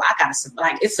like, yo, I gotta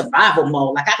survive. It's survival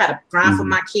mode. Like I gotta grind for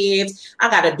my kids. I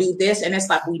gotta do this. And it's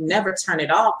like, we never turn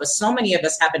it off. But so many of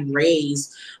us have been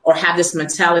raised or have this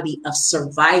mentality of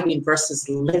surviving versus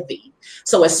living.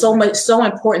 So it's so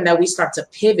important that we start to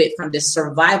pivot from this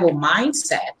survival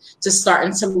mindset to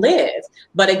starting to live.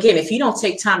 But again, if you don't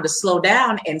take time to slow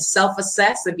down and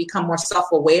self-assess and become more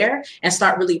self-aware and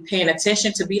start really paying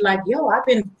attention to be like, yo, I've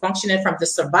been functioning from the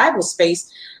survival space.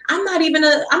 I'm not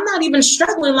even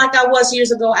struggling like I was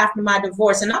years ago after my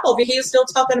divorce. And I'm over here still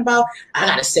talking about, I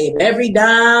got to save every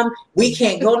dime. We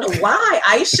can't go to why,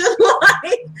 Aisha,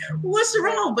 like, what's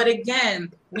wrong? But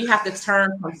again, we have to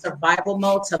turn from survival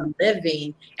mode to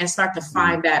living and start to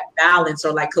find that balance,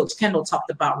 or like Coach Kendall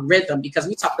talked about rhythm, because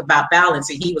we talked about balance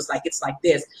and he was like, it's like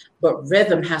this, but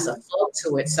rhythm has a flow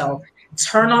to it. So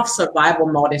turn off survival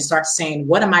mode and start saying,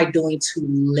 what am I doing to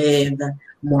live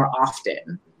more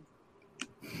often?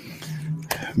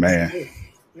 Man,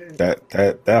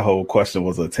 that whole question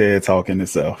was a TED Talk in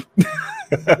itself.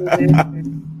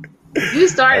 You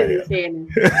started it, Shannon.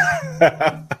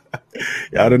 I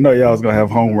didn't know y'all was gonna have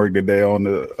homework today on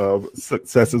the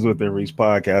Successes Within Reach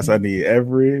podcast. I need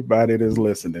everybody that's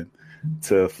listening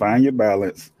to find your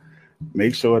balance,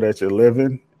 make sure that you're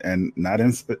living and not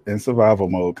in survival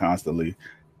mode constantly.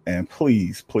 And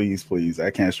please, please, please, I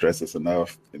can't stress this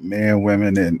enough, men,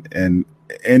 women, and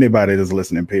anybody that's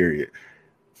listening, period.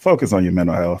 Focus on your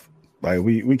mental health. Like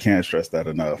we can't stress that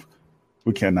enough.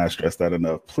 We cannot stress that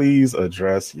enough. Please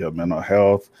address your mental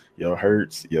health, your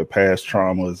hurts, your past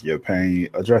traumas, your pain,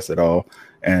 address it all.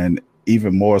 And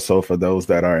even more so for those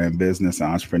that are in business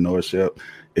and entrepreneurship,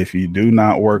 if you do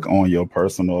not work on your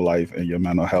personal life and your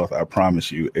mental health, I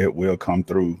promise you, it will come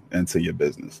through into your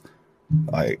business.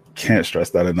 Like, can't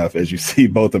stress that enough. As you see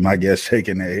both of my guests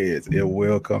shaking their heads, it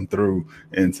will come through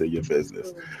into your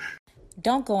business.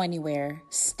 Don't go anywhere.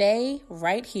 Stay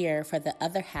right here for the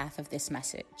other half of this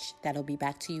message. That'll be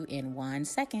back to you in 1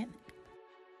 second.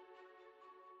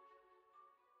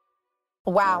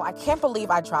 Wow, I can't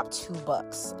believe I dropped 2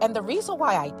 books. And the reason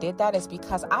why I did that is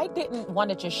because I didn't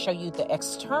want to just show you the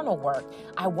external work.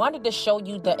 I wanted to show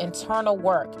you the internal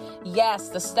work. Yes,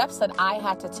 the steps that I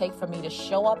had to take for me to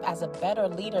show up as a better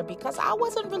leader, because I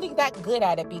wasn't really that good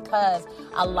at it, because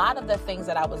a lot of the things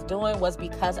that I was doing was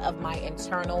because of my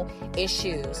internal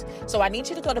issues. So I need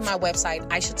you to go to my website,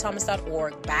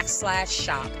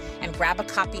 aishathomas.org/shop, and grab a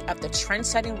copy of The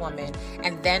Trend-Setting Woman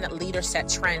and then Leader Set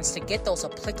Trends to get those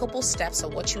applicable steps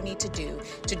of what you need to do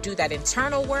that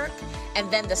internal work,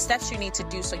 and then the steps you need to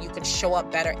do so you can show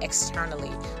up better externally.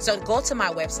 So go to my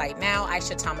website now,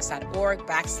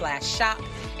 aishathomas.org/shop,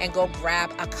 and go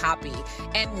grab a copy,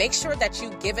 and make sure that you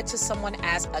give it to someone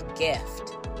as a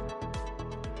gift.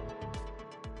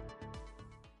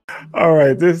 All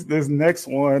right, this next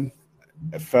one,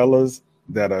 fellas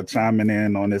that are chiming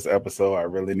in on this episode, I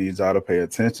really need y'all to pay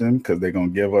attention, because they're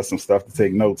going to give us some stuff to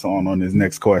take notes on this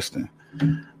next question.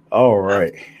 All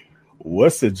right. What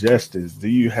suggestions do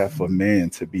you have for men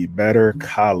to be better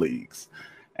colleagues?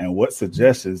 And what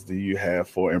suggestions do you have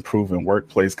for improving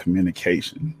workplace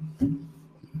communication?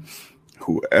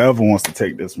 Whoever wants to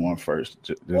take this one first,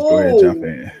 just go ahead and jump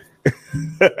in.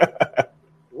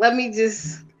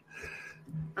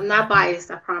 I'm not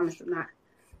biased. I promise I'm not.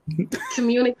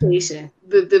 Communication.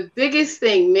 The biggest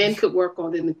thing men could work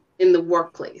on in the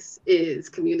workplace is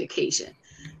communication.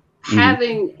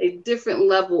 Having a different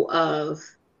level of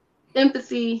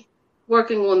empathy,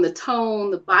 working on the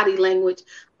tone, the body language,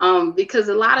 because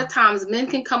a lot of times men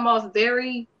can come off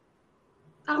very,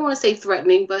 I don't want to say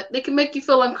threatening, but they can make you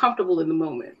feel uncomfortable in the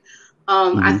moment.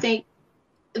 I think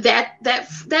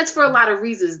that's for a lot of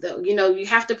reasons, though. You know, you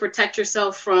have to protect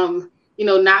yourself from,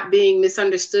 not being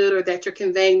misunderstood, or that you're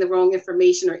conveying the wrong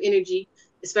information or energy,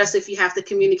 especially if you have to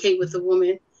communicate with a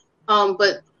woman.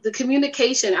 But the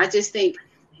communication, I just think,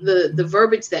 the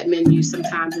verbiage that men use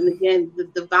sometimes, and again,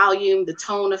 the volume, the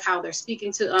tone of how they're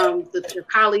speaking to their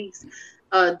colleagues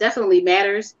definitely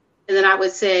matters. And then I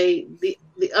would say the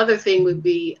other thing would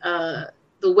be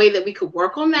the way that we could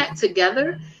work on that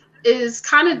together is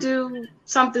kind of do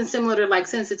something similar to like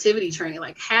sensitivity training,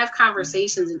 like have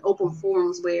conversations in open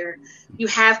forums where you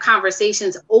have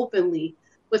conversations openly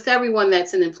with everyone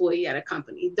that's an employee at a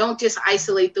company. Don't just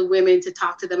isolate the women to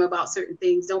talk to them about certain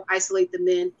things. Don't isolate the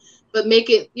men, but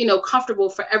make it, comfortable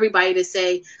for everybody to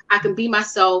say, I can be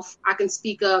myself, I can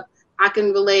speak up, I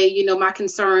can relay, my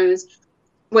concerns,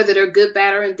 whether they're good,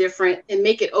 bad, or indifferent, and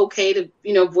make it okay to,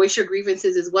 voice your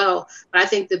grievances as well. But I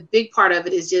think the big part of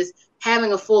it is just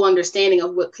having a full understanding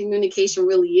of what communication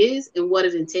really is and what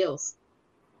it entails.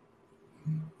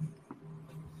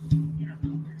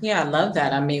 Yeah, I love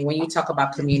that. I mean, when you talk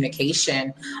about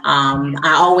communication,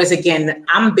 I always, again,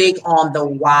 I'm big on the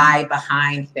why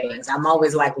behind things. I'm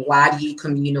always like, why do you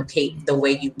communicate the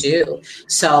way you do?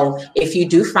 So if you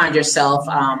do find yourself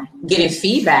getting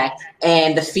feedback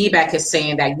and the feedback is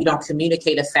saying that you don't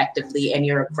communicate effectively and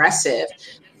you're aggressive,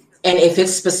 and if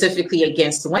it's specifically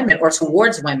against women or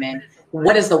towards women,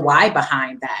 what is the why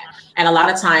behind that? And a lot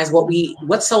of times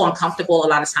what's so uncomfortable a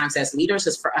lot of times as leaders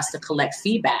is for us to collect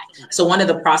feedback. So one of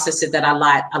the processes that I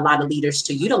like a lot of leaders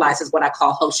to utilize is what I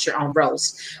call host your own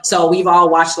roast. So we've all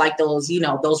watched like those,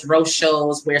 those roast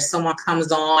shows where someone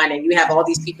comes on and you have all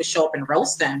these people show up and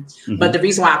roast them. Mm-hmm. But the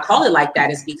reason why I call it like that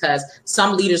is because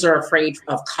some leaders are afraid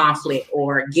of conflict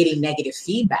or getting negative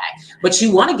feedback. But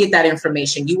you want to get that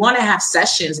information. You want to have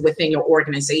sessions within your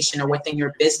organization or within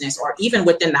your business or even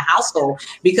within the household.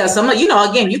 Because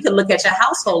again, you can look at your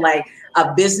household like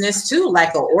a business too,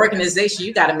 like an organization.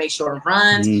 You got to make sure it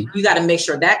runs. Mm-hmm. You got to make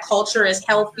sure that culture is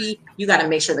healthy. You got to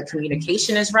make sure the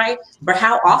communication is right. But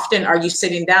how often are you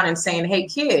sitting down and saying, hey,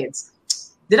 kids,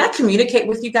 did I communicate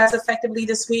with you guys effectively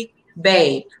this week?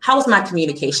 Babe, how was my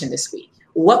communication this week?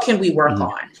 What can we work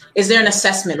on? Is there an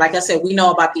assessment? Like I said, we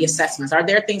know about the assessments. Are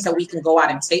there things that we can go out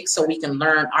and take so we can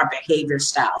learn our behavior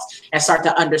styles and start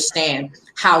to understand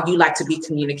how you like to be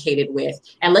communicated with?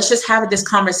 And let's just have this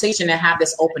conversation and have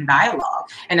this open dialogue.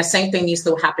 And the same thing needs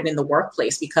to happen in the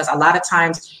workplace, because a lot of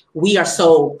times we are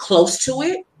so close to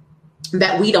it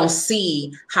that we don't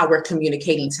see how we're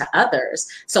communicating to others.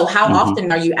 So how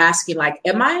often are you asking, like,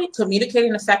 am I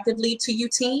communicating effectively to you,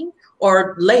 team?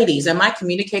 Or ladies, am I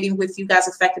communicating with you guys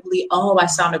effectively? Oh, I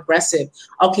sound aggressive.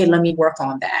 Okay, let me work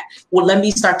on that. Well, let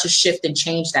me start to shift and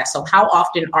change that. So how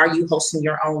often are you hosting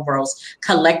your own roast,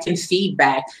 collecting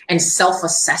feedback and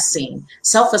self-assessing?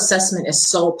 Self-assessment is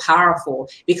so powerful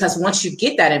because once you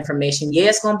get that information, yeah,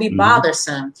 it's going to be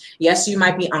bothersome. Yes, you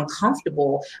might be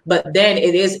uncomfortable, but then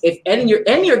it is,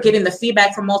 you're getting the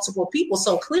feedback from multiple people.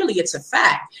 So clearly it's a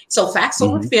fact. So facts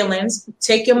over feelings,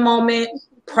 take a moment,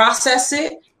 process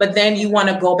it, but then you want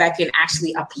to go back and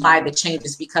actually apply the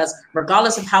changes, because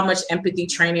regardless of how much empathy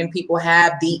training people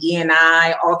have,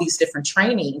 DE&I, all these different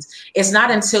trainings, it's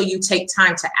not until you take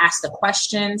time to ask the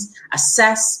questions,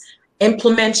 assess,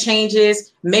 implement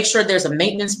changes, make sure there's a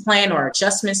maintenance plan or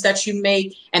adjustments that you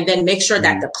make, and then make sure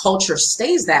that the culture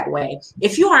stays that way.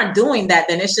 If you aren't doing that,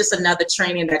 then it's just another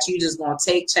training that you just want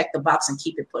to take, check the box and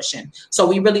keep it pushing. So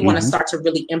we really want to start to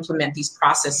really implement these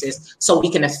processes so we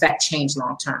can affect change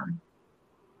long term.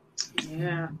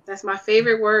 Yeah, that's my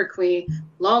favorite word, Queen.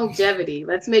 Longevity.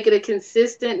 Let's make it a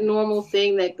consistent, normal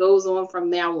thing that goes on from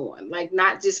now on. Like,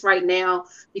 not just right now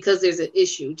because there's an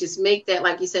issue. Just make that,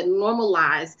 like you said,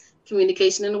 normalize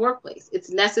communication in the workplace.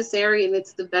 It's necessary, and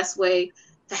it's the best way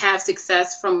to have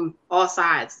success from all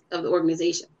sides of the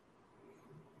organization.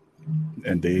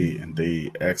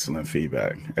 Indeed. Excellent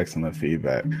feedback.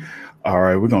 All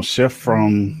right, we're going to shift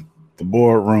from the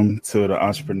boardroom to the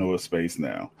entrepreneur space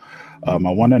now. I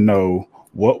want to know,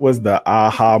 what was the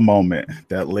aha moment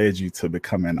that led you to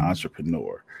become an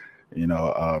entrepreneur?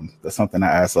 That's something I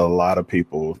ask a lot of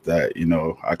people that,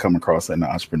 I come across in the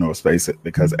entrepreneur space,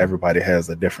 because everybody has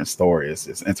a different story.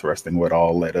 It's interesting what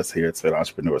all led us here to the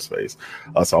entrepreneur space.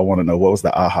 So I want to know, what was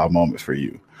the aha moment for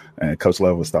you? And Coach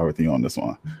Love, we'll start with you on this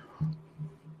one.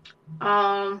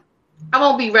 I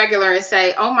won't be regular and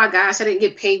say, oh my gosh, I didn't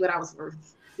get paid what I was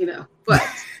worth, but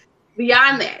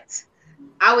beyond that,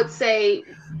 I would say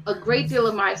a great deal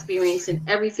of my experience in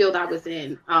every field I was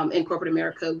in corporate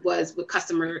America was with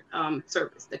customer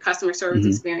service. The customer service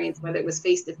experience, whether it was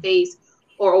face-to-face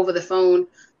or over the phone.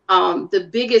 The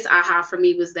biggest aha for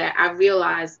me was that I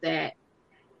realized that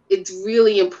it's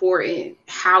really important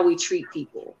how we treat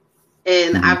people.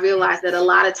 And I realized that a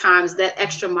lot of times that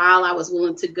extra mile I was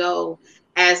willing to go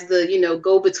as the,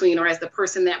 go-between, or as the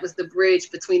person that was the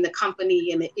bridge between the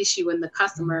company and the issue and the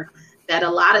customer, that a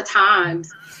lot of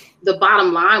times the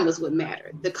bottom line was what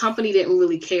mattered. The company didn't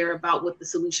really care about what the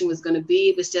solution was going to be.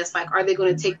 It was just like, are they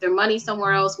going to take their money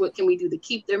somewhere else? What can we do to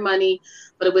keep their money?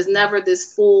 But it was never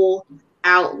this full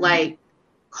out like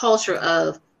culture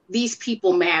of, these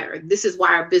people matter. This is why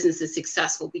our business is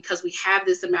successful, because we have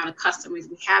this amount of customers.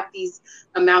 We have these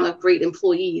amount of great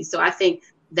employees. So I think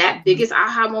that biggest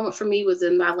aha moment for me was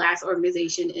in my last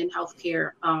organization in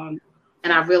healthcare.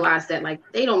 And I realized that, like,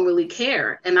 they don't really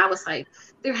care. And I was like,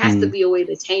 there has to be a way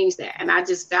to change that. And I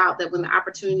just felt that when the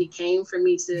opportunity came for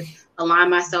me to align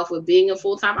myself with being a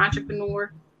full-time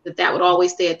entrepreneur, that would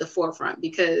always stay at the forefront,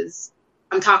 because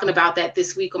I'm talking about that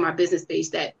this week on my business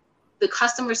page, that the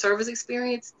customer service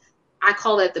experience, I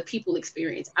call that the people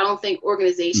experience. I don't think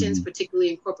organizations, particularly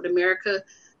in corporate America,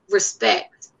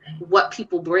 respect what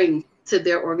people bring to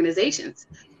their organizations,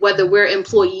 whether we're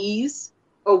employees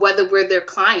or whether we're their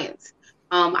clients.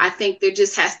 I think there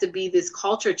just has to be this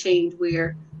culture change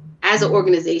where, as an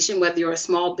organization, whether you're a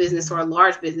small business or a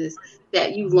large business,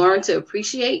 that you learn to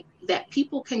appreciate that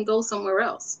people can go somewhere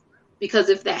else. Because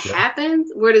if that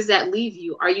happens, where does that leave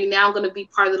you? Are you now going to be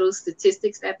part of those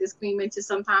statistics that this queen mentioned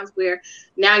sometimes, where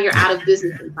now you're out of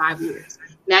business in 5 years?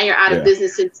 Now you're out of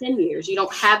business in 10 years. You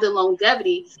don't have the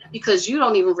longevity because you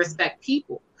don't even respect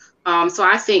people. So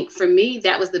I think for me,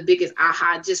 that was the biggest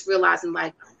aha, just realizing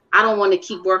like, I don't want to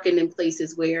keep working in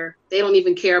places where they don't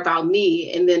even care about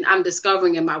me. And then I'm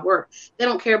discovering in my work, they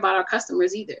don't care about our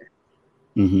customers either.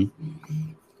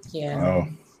 Mm-hmm. Yeah. Oh.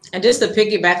 And just to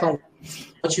piggyback on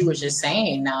what you were just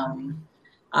saying,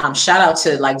 shout out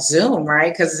to like Zoom,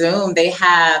 right? Because Zoom, they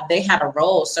have a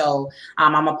role. So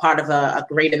I'm a part of a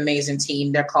great, amazing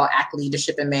team. They're called ACT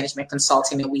Leadership and Management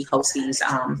Consulting, and we host these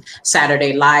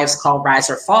Saturday lives called Rise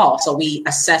or Fall. So we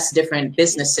assess different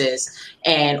businesses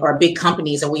or big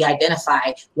companies, and we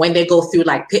identify when they go through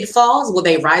like pitfalls, will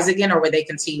they rise again or will they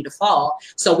continue to fall?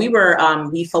 So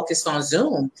we focused on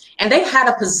Zoom, and they had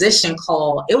a position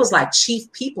called, it was like Chief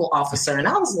People Officer. And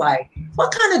I was like,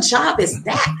 what kind of job is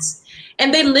that?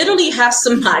 And they literally have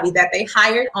somebody that they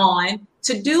hired on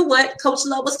to do what Coach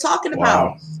Love was talking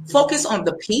about. Focus on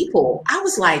the people. I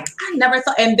was like, I never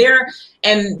thought,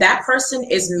 and that person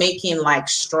is making like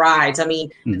strides. I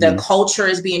mean, the culture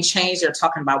is being changed. They're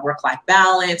talking about work-life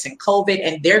balance and COVID,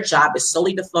 and their job is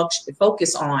solely to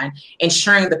focus on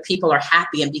ensuring the people are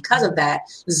happy. And because of that,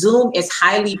 Zoom is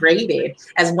highly rated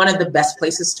as one of the best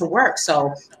places to work.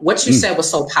 So what you said was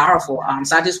so powerful.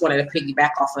 So I just wanted to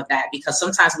piggyback off of that, because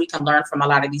sometimes we can learn from a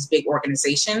lot of these big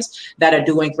organizations that are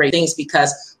doing great things,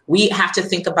 because we have to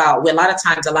think about, a lot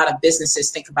of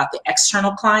businesses think about the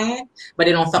external client, but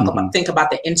they don't think about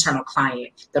the internal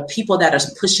client, the people that are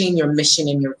pushing your mission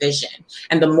and your vision.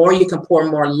 And the more you can pour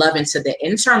more love into the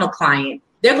internal client,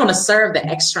 they're going to serve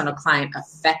the external client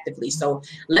effectively. So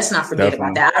let's not forget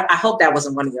about that. I hope that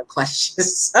wasn't one of your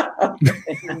questions. But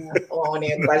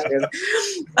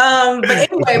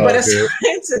anyway,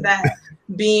 aside to that,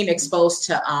 being exposed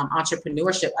to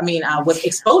entrepreneurship, with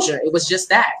exposure, it was just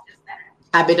that.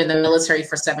 I've been in the military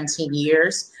for 17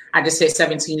 years. I just hit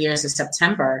 17 years in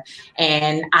September.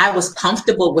 And I was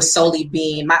comfortable with solely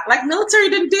being military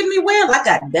did me well. I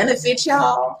got benefits,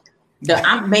 y'all.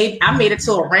 I made it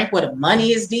to a rank where the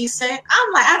money is decent.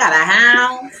 I'm like, I got a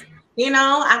house,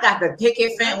 I got the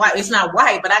picket fence. It's not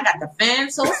white, but I got the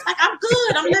fence. So it's like, I'm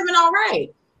good. I'm living all right.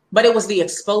 But it was the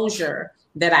exposure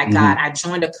that I got. I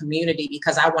joined a community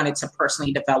because I wanted to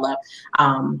personally develop.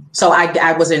 So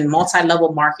I was in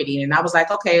multi-level marketing, and I was like,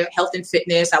 okay, health and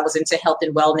fitness. I was into health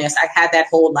and wellness. I had that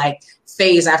whole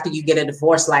phase after you get a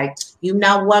divorce, you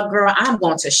know what, girl, I'm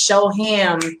going to show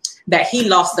him that he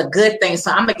lost a good thing.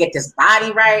 So I'm going to get this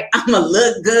body right. I'm going to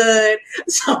look good.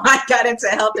 So I got into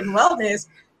health and wellness,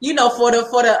 for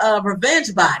the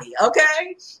revenge body.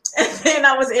 Okay. And then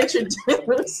I was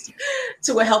introduced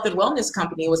to a health and wellness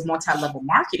company. It was multi-level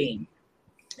marketing.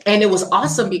 And it was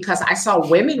awesome because I saw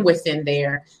women within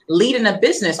there leading a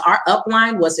business. Our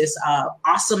upline was this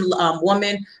awesome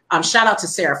woman. Shout out to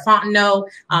Sarah Fontenot.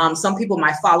 Some people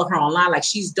might follow her online.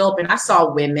 She's dope. And I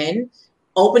saw women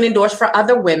opening doors for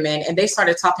other women, and they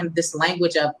started talking this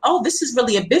language of, oh, this is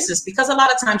really a business, because a lot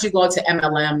of times you go into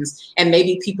MLMs and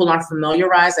maybe people aren't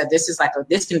familiarized that this is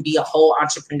this can be a whole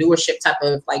entrepreneurship type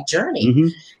of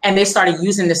journey. And they started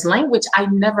using this language I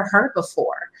never heard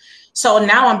before. So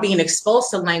now I'm being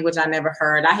exposed to language I never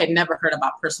heard. I had never heard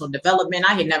about personal development.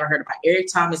 I had never heard about Eric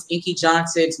Thomas, Inky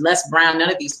Johnson, Les Brown, none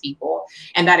of these people.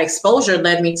 And that exposure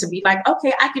led me to be like,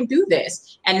 okay, I can do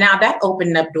this. And now that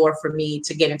opened up door for me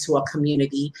to get into a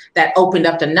community that opened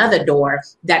up another door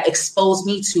that exposed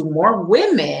me to more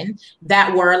women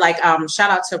that were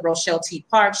shout out to Rochelle T.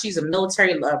 Park. She's a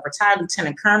military retired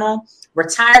lieutenant colonel,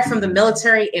 retired from the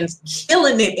military and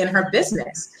killing it in her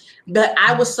business. But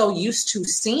I was so used to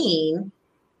seeing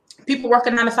people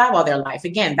working 9 to 5 all their life.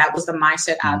 Again, that was the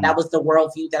mindset. That was the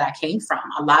worldview that I came from.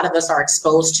 A lot of us are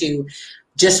exposed to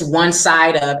just one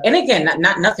side of, and again,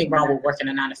 nothing wrong with working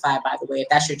a 9 to 5, by the way. If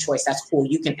that's your choice, that's cool.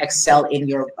 You can excel in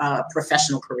your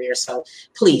professional career. So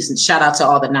please, and shout out to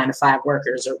all the 9 to 5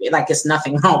 workers. It's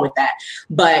nothing wrong with that.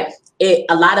 But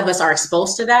a lot of us are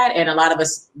exposed to that, and a lot of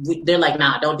us, they're like,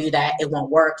 nah, don't do that. It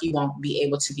won't work. You won't be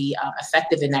able to be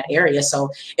effective in that area. So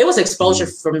it was exposure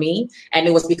for me. And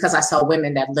it was because I saw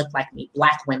women that looked like me,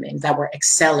 Black women that were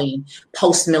excelling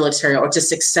post-military or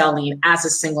just excelling as a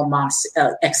single mom,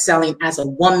 excelling as a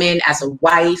woman, as a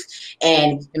wife,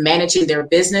 and managing their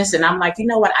business. And I'm like, you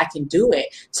know what? I can do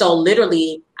it. So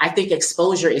literally, I think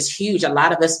exposure is huge. A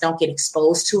lot of us don't get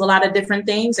exposed to a lot of different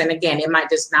things. And again, it might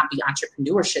just not be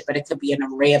entrepreneurship, but it could be an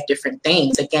array of different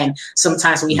things. Again,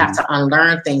 sometimes we have to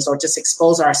unlearn things or just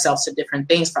expose ourselves to different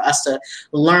things for us to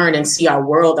learn and see our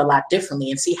world a lot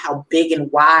differently and see how big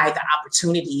and wide the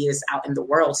opportunity is out in the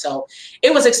world. So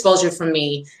it was exposure for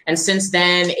me. And since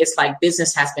then, it's like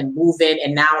business has been moving.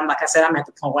 And now, like I said, I'm at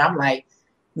the point where I'm like,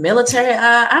 military,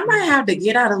 I might have to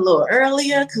get out a little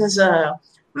earlier because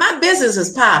my business is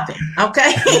popping.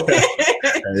 Okay. Hey,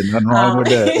 nothing wrong with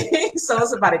that. So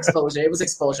it's about exposure. It was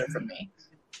exposure for me.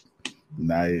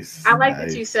 Nice. I like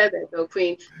that you said that though,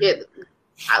 Queen. Yeah,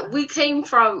 we came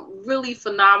from really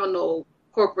phenomenal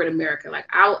corporate America. Like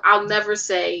I'll never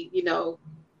say,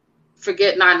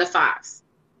 forget 9 to 5s.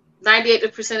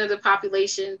 98% of the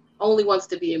population only wants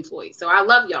to be employees. So I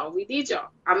love y'all. We need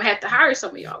y'all. I'm gonna have to hire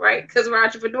some of y'all, right? Because we're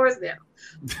entrepreneurs now.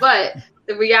 But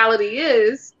the reality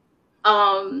is,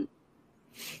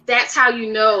 that's how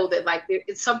you know that like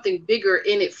it's something bigger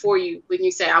in it for you when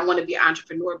you say I want to be an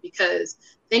entrepreneur. Because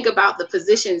think about the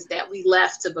positions that we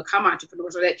left to become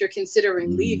entrepreneurs or that you're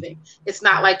considering leaving. It's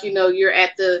not like you're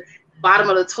at the bottom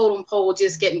of the totem pole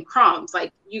just getting crumbs.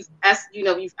 Like you've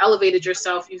elevated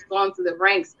yourself, you've gone through the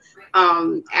ranks.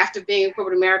 After being in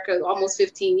corporate America almost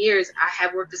 15 years, I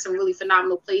have worked at some really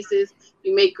phenomenal places.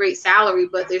 You make great salary,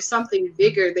 but there's something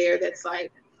bigger there that's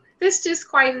like, this just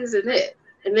quite isn't it.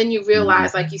 And then you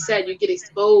realize, like you said, you get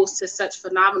exposed to such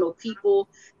phenomenal people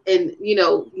and,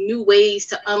 new ways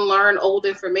to unlearn old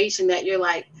information that you're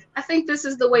like, I think this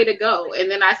is the way to go.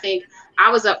 And then I think I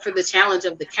was up for the challenge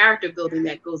of the character building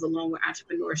that goes along with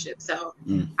entrepreneurship. So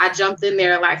I jumped in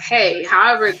there like, hey,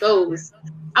 however it goes,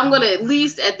 I'm going to at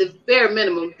least at the bare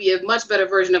minimum be a much better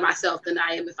version of myself than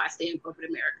I am if I stay in corporate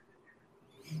America.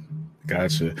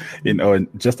 Gotcha. And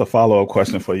just a follow-up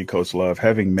question for you, Coach Love.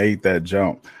 Having made that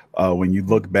jump, when you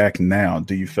look back now,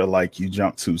 do you feel like you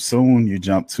jumped too soon, you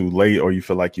jumped too late, or you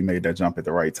feel like you made that jump at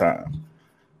the right time?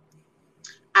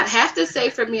 I'd have to say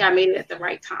for me, I made it at the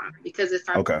right time because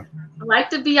I like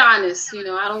to be honest,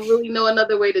 I don't really know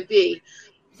another way to be,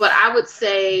 but I would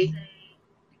say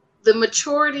the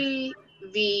maturity,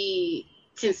 the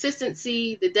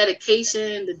consistency, the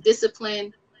dedication, the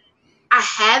discipline, I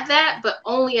had that, but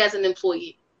only as an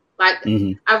employee. Like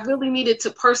I really needed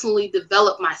to personally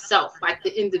develop myself, like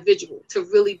the individual, to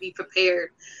really be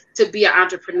prepared to be an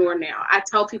entrepreneur now. I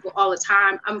tell people all the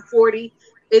time, I'm 40.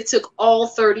 It took all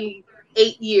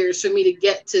 38 years for me to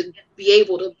get to be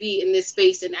able to be in this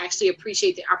space and actually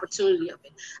appreciate the opportunity of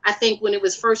it. I think when it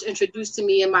was first introduced to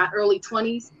me in my early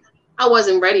 20s, I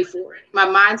wasn't ready for it. My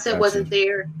mindset wasn't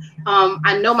there.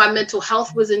 I know my mental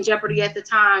health was in jeopardy at the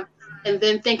time. And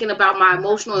then thinking about my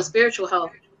emotional and spiritual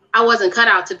health, I wasn't cut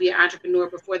out to be an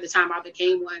entrepreneur before the time I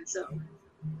became one. So.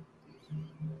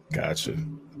 Gotcha.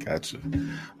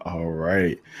 All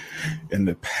right. In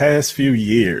the past few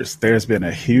years, there's been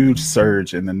a huge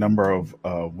surge in the number of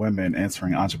women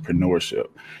entering entrepreneurship.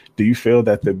 Do you feel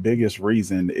that the biggest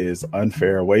reason is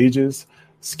unfair wages,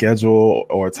 schedule,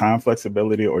 or time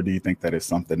flexibility, or do you think that it's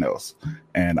something else?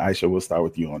 And Aisha, we'll start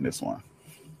with you on this one.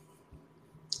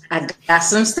 I got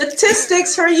some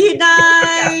statistics for you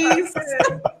guys.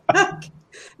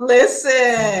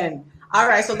 Listen. All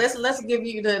right, so let's give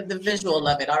you the visual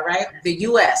of it. All right, the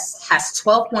U.S. has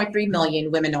 12.3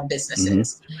 million women-owned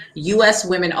businesses. U.S.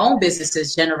 women-owned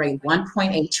businesses generate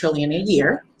 1.8 trillion a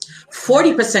year.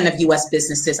 40% of U.S.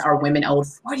 businesses are women-owned.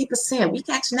 40%. We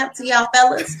catching up to y'all,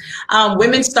 fellas.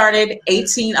 Women started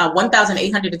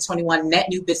 1,821 net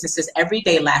new businesses every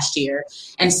day last year.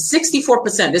 And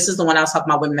 64%, this is the one I was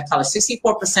talking about, women of color,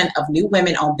 64% of new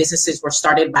women-owned businesses were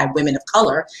started by women of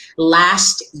color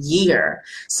last year.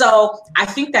 So I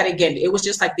think that, again, it was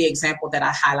just like the example that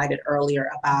I highlighted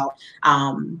earlier about,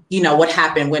 what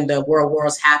happened when the world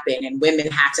wars happened and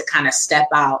women had to kind of step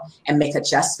out and make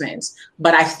adjustments.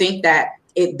 But I think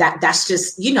that's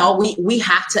just, we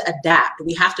have to adapt.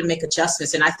 We have to make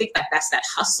adjustments. And I think that that's that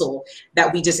hustle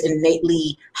that we just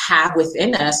innately have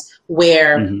within us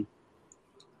where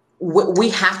we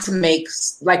have to make,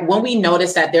 like when we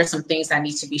notice that there's some things that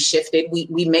need to be shifted,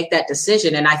 we make that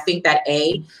decision. And I think that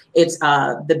it's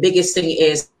the biggest thing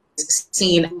is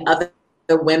seeing other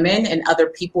women and other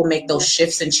people make those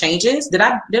shifts and changes. Did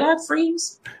I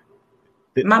freeze?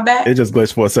 My bad? It just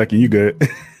glitched for a second. You good?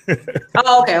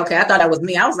 Oh, okay. I thought that was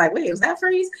me. I was like, wait, was that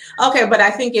Freeze? Okay, but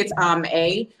I think it's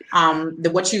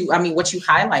what you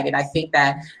highlighted. I think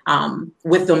that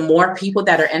with the more people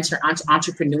that are entering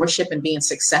entrepreneurship and being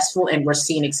successful, and we're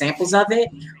seeing examples of it,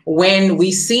 when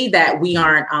we see that we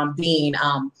aren't being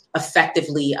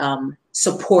effectively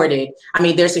supported, I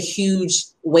mean, there's a huge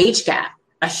wage gap.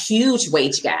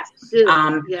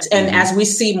 And as we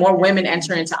see more women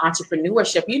enter into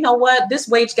entrepreneurship, you know what? This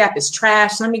wage gap is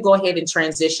trash. Let me go ahead and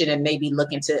transition and maybe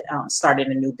look into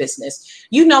starting a new business.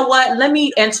 You know what? Let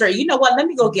me enter. You know what? Let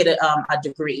me go get a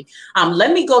degree.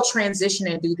 Let me go transition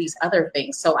and do these other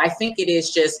things. So I think it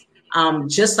is just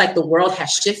like the world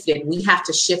has shifted, we have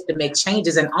to shift to make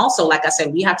changes. And also, like I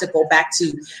said, we have to go back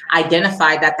to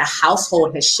identify that the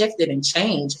household has shifted and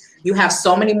changed. You have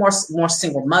so many more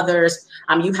single mothers.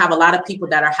 You have a lot of people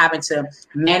that are having to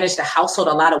manage the household,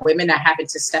 a lot of women are having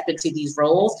to step into these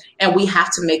roles, and we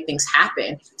have to make things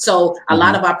happen. So a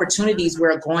lot of opportunities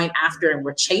we're going after and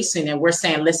we're chasing, and we're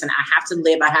saying, listen, I have to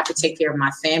live, I have to take care of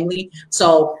my family.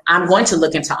 So I'm going to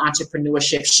look into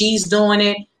entrepreneurship. She's doing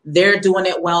it, they're doing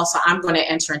it well. So I'm going to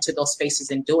enter into those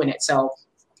spaces and doing it. So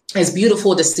it's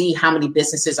beautiful to see how many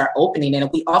businesses are opening. And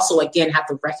we also, again, have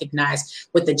to recognize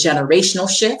with the generational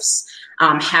shifts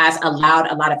has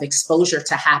allowed a lot of exposure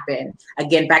to happen.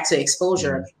 Again, back to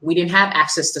exposure, we didn't have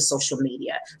access to social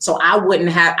media. So I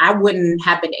wouldn't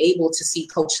have been able to see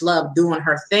Coach Love doing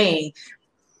her thing.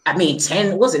 I mean,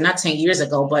 10 years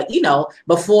ago, but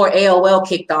before AOL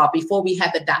kicked off, before we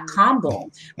had the .com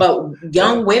boom. But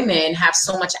young women have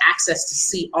so much access to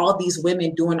see all these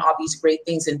women doing all these great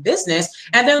things in business.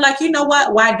 And they're like, you know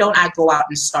what, why don't I go out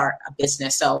and start a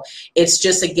business? So it's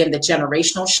just, again, the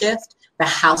generational shift. The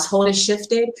household has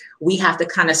shifted. We have to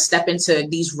kind of step into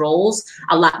these roles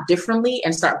a lot differently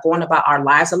and start going about our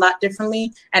lives a lot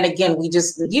differently. And again, we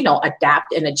just,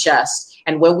 adapt and adjust.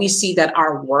 And when we see that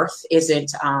our worth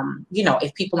isn't,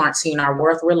 if people aren't seeing our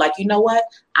worth, we're like, you know what,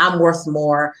 I'm worth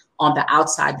more on the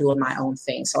outside doing my own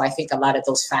thing. So I think a lot of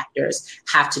those factors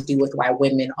have to do with why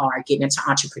women are getting into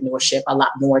entrepreneurship a lot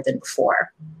more than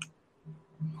before.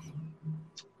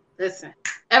 Listen,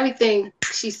 everything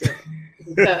she said.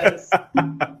 Because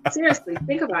seriously,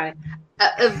 think about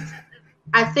it.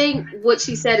 I think what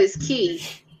she said is key.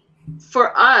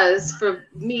 For us, for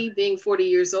me being 40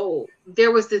 years old,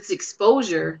 there was this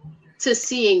exposure to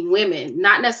seeing women,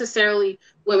 not necessarily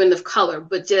women of color,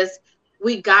 but just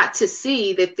we got to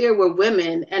see that there were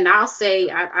women. And I'll say,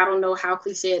 I don't know how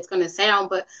cliche it's going to sound,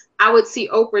 but I would see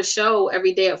Oprah's show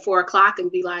every day at 4:00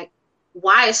 and be like,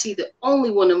 why is she the only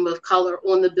woman of color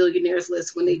on the billionaires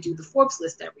list when they do the Forbes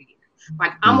list every year?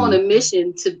 Like, I'm on a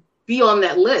mission to be on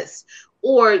that list.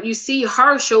 Or you see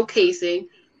her showcasing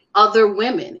other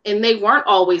women, and they weren't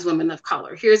always women of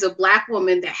color. Here's a Black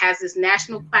woman that has this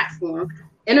national platform,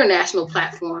 international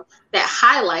platform, that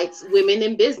highlights women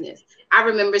in business. I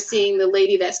remember seeing the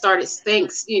lady that started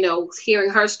Spanx,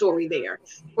 hearing her story there,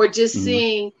 or just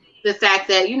seeing the fact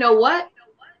that, you know what?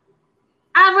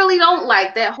 I really don't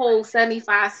like that whole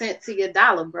 75 cents to your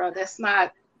dollar, bro. That's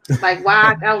not like,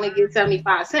 why I only get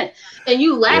 75 cents. And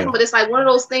you laugh, but it's like one of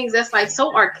those things that's like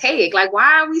so archaic. Like,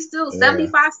 why are we still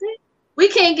 75 cents? We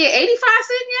can't get 85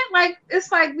 cents yet? Like,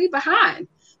 it's like we behind.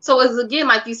 So it's, again,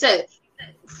 like you said,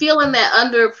 feeling that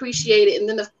underappreciated. And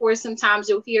then, of course, sometimes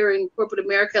you'll hear in corporate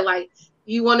America, like,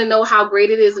 you want to know how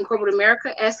great it is in corporate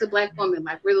America? Ask a Black woman.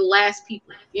 Like, we're the last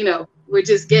people. We're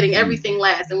just getting everything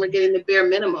last, and we're getting the bare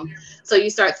minimum. So you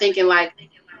start thinking, like,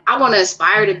 I want to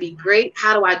aspire to be great.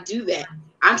 How do I do that?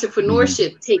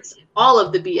 Entrepreneurship takes all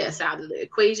of the BS out of the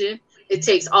equation. It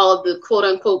takes all of the quote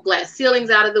unquote glass ceilings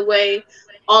out of the way.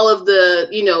 All of the,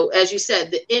 as you said,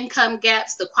 the income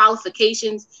gaps, the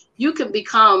qualifications. You can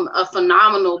become a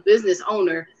phenomenal business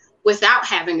owner without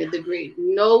having a degree.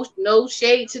 No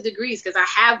shade to degrees, because I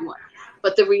have one.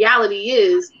 But the reality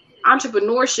is,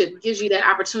 entrepreneurship gives you that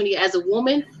opportunity as a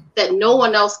woman that no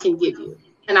one else can give you.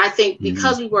 And I think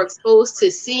because we were exposed to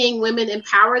seeing women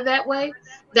empowered that way,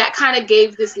 that kind of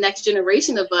gave this next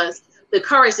generation of us the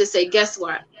courage to say, guess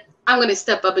what? I'm going to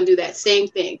step up and do that same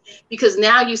thing, because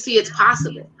now you see it's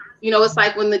possible. It's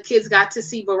like when the kids got to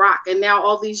see Barack, and now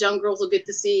all these young girls will get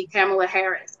to see Kamala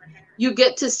Harris. You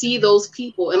get to see those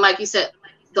people. And like you said,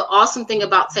 the awesome thing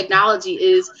about technology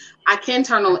is I can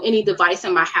turn on any device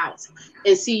in my house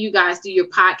and see you guys do your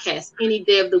podcast any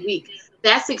day of the week.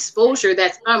 That's exposure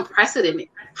that's unprecedented.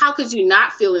 How could you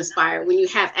not feel inspired when you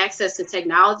have access to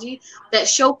technology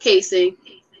that's showcasing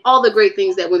all the great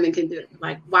things that women can do?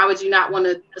 Like, why would you not want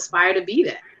to aspire to be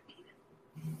that?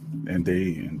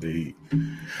 Indeed.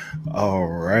 All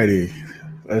righty.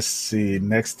 Let's see.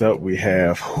 Next up, we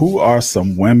have, who are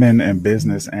some women in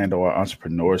business and or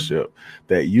entrepreneurship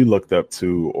that you looked up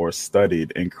to or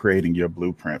studied in creating your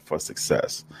blueprint for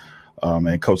success?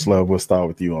 And Coach Love, we'll start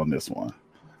with you on this one.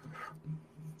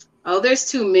 Oh, there's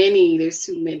too many.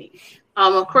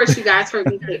 Of course, you guys heard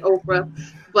me say Oprah,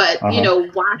 but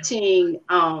watching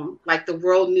like the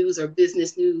world news or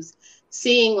business news,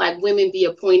 seeing like women be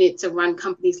appointed to run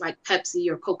companies like Pepsi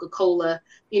or Coca-Cola.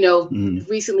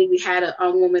 Recently we had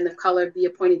a woman of color be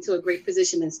appointed to a great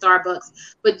position in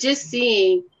Starbucks, but just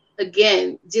seeing,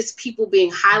 again, just people being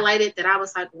highlighted that I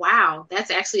was like, wow,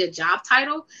 that's actually a job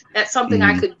title. That's something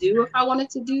I could do if I wanted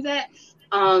to do that.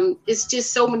 It's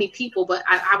just so many people, but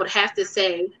I would have to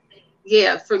say,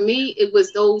 yeah, for me, it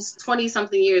was those 20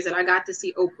 something years that I got to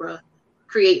see Oprah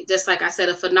create, just like I said,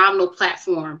 a phenomenal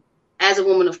platform as a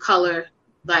woman of color.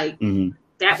 Like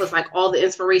that was like all the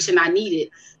inspiration I needed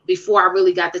before I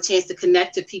really got the chance to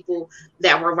connect to people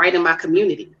that were right in my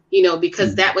community,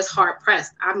 because that was hard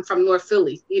pressed. I'm from North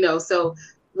Philly, so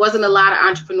wasn't a lot of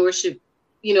entrepreneurship,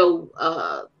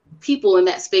 people in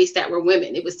that space that were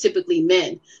women. It was typically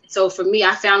men. So for me,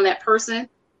 I found that person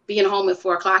being home at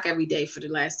 4:00 every day for the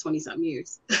last 20 something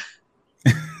years.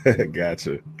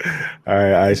 Gotcha. All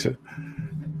right, Aisha.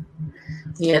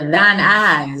 Yeah, thine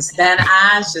eyes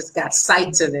just got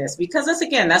sight to this, because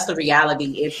that's the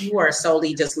reality. If you are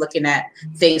solely just looking at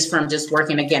things from just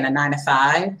working, again, a 9 to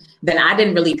 5, then I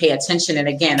didn't really pay attention. And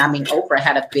again, Oprah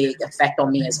had a big effect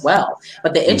on me as well.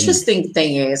 But the interesting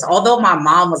thing is, although my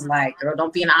mom was like, girl,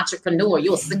 don't be an entrepreneur.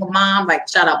 You're a single mom. Like,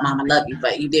 shut up, mom, I love you.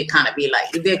 But you did kind of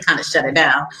shut it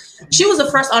down. She was the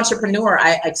first entrepreneur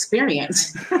I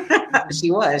experienced.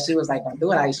 She was like, don't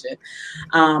do it, Aisha.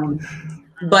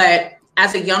 But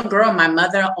as a young girl, my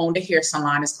mother owned a hair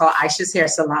salon. It's called Aisha's Hair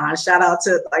Salon. Shout out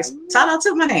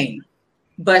to my name.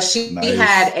 But she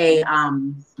had a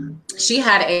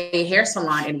hair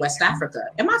salon in West Africa.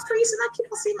 Am I freezing? I keep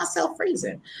on seeing myself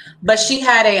freezing. But she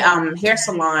had a hair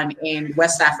salon in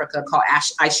West Africa called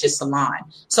Aisha's Salon.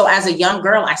 So as a young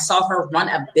girl, I saw her run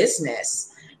a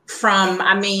business from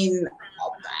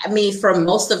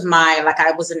most of my,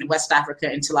 I was in West Africa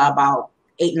until I was about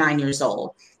 8-9 years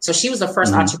old. So she was the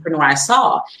first entrepreneur I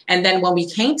saw. And then when we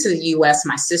came to the US,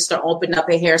 my sister opened up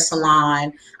a hair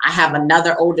salon. I have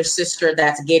another older sister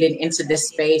that's getting into this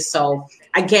space. So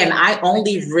again, I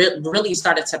only really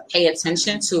started to pay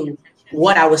attention to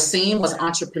what I was seeing was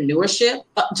entrepreneurship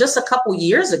just a couple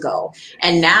years ago.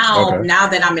 And now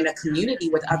that I'm in a community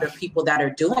with other people that are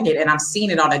doing it, and I'm seeing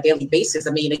it on a daily basis.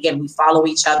 Again, we follow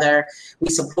each other. We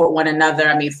support one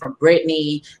another. From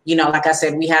Brittany, like I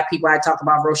said, we have people. I talk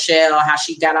about Rochelle, how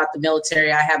she got out the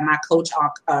military. I have my coach,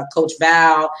 Coach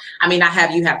Val. You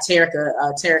have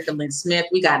Terica Lynn Smith.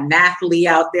 We got Nathalie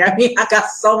out there. I got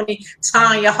so many,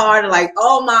 Tanya Hart,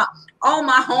 all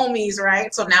my homies,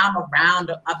 right? So now I'm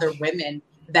around other women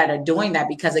that are doing that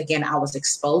because, again, I was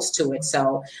exposed to it.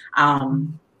 So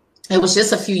it was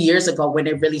just a few years ago when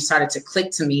it really started to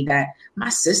click to me that my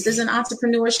sister's in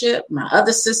entrepreneurship. My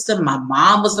other sister, my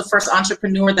mom was the first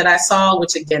entrepreneur that I saw,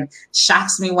 which, again,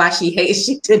 shocks me why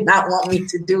she did not want me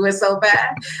to do it so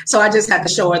bad. So I just had to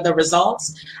show her the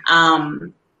results.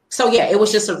 So yeah, it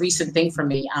was just a recent thing for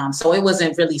me. So it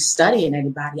wasn't really studying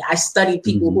anybody. I studied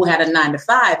people who had a 9 to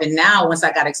 5. And now once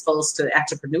I got exposed to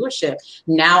entrepreneurship,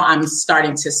 now I'm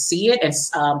starting to see it and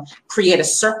create a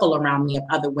circle around me of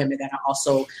other women that are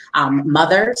also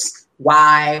mothers,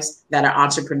 wives that are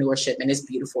entrepreneurship. And it's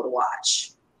beautiful to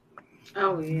watch.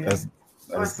 Oh, yeah.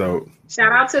 That's dope.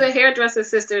 Shout out to the hairdresser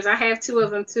sisters. I have 2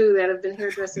 of them too that have been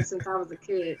hairdressers since I was a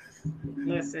kid.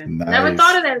 Listen, never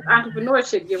thought of that as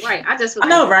entrepreneurship. You're right. I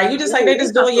know, right? You just they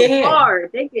just doing your hair.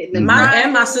 Hard. They getting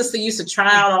my sister used to try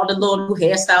out all the little new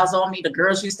hairstyles on me. The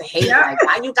girls used to hate I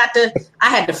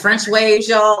had the French waves,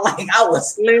 y'all. I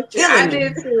was I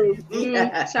did too.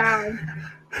 Child.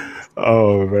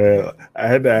 Oh man, I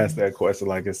had to ask that question.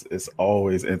 It's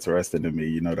always interesting to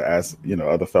me, to ask,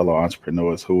 other fellow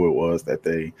entrepreneurs who it was that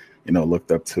they,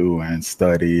 looked up to and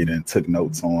studied and took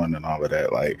notes on and all of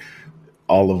that.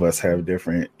 All of us have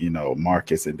different,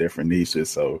 markets and different niches.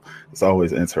 So it's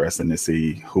always interesting to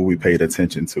see who we paid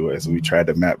attention to as we try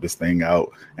to map this thing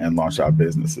out and launch our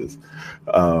businesses.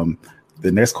 The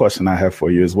next question I have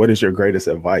for you is, what is your greatest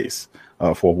advice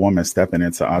for a woman stepping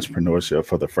into entrepreneurship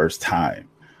for the first time?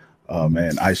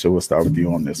 And Aisha, we'll start with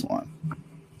you on this one.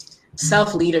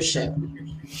 Self-leadership.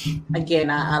 Again,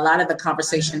 a lot of the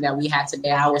conversation that we had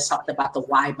today, I always talked about the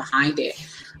why behind it.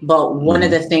 But one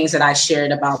of the things that I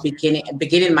shared about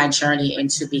beginning my journey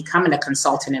into becoming a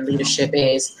consultant in leadership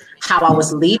is how I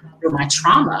was leading through my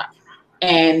trauma.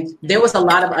 And there was a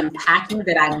lot of unpacking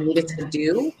that I needed to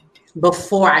do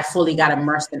before I fully got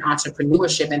immersed in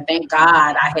entrepreneurship. And thank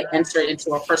God I had entered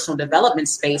into a personal development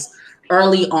space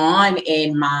early on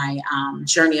in my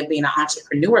journey of being an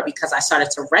entrepreneur, because I started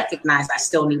to recognize I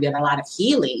still needed a lot of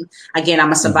healing. Again,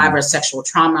 I'm a survivor of sexual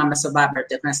trauma. I'm a survivor of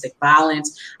domestic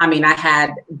violence. I mean, I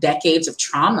had decades of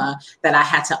trauma that I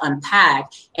had to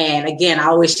unpack. And again, I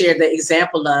always share the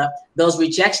example of those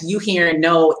rejections you hear and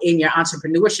know in your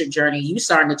entrepreneurship journey, you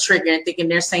starting to trigger and thinking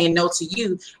they're saying no to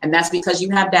you. And that's because you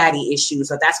have daddy issues,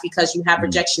 or that's because you have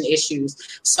rejection issues.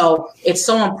 So it's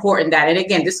so important that, and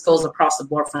again, this goes across the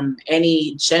board from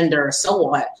any gender or so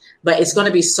what, but it's going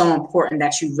to be so important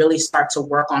that you really start to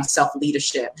work on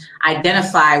self-leadership.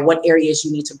 Identify what areas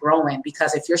you need to grow in,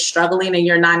 because if you're struggling in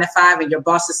your 9 to 5 and your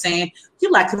boss is saying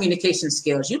you lack communication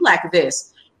skills, you lack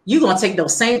this, you're going to take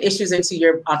those same issues into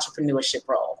your entrepreneurship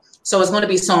role. So it's going to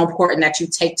be so important that you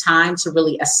take time to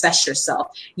really assess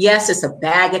yourself. Yes, it's a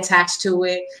bag attached to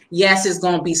it. Yes, it's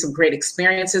going to be some great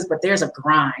experiences, but there's a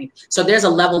grind. So there's a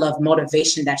level of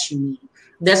motivation that you need.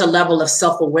 There's a level of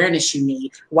self-awareness you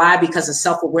need. Why? Because the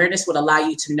self-awareness would allow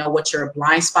you to know what your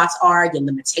blind spots are, your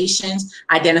limitations,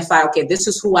 identify, okay, this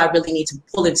is who I really need to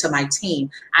pull into my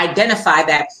team. Identify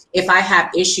that if I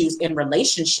have issues in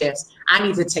relationships, I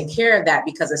need to take care of that,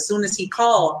 because as soon as he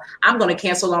called, I'm going to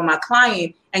cancel on my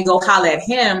client and go holler at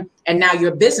him. And now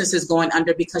your business is going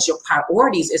under because your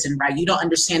priorities isn't right. You don't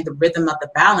understand the rhythm of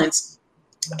the balance,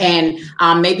 and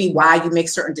maybe why you make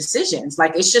certain decisions.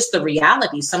 Like, it's just the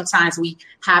reality. Sometimes we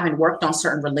haven't worked on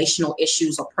certain relational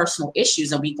issues or personal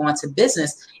issues, and we go into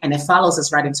business and it follows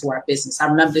us right into our business. I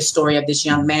remember the story of this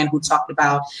young man who talked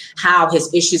about how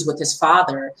his issues with his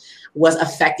father was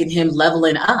affecting him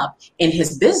leveling up in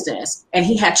his business. And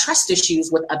he had trust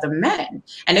issues with other men.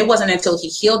 And it wasn't until he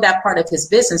healed that part of his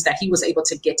business that he was able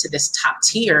to get to this top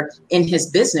tier in his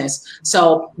business.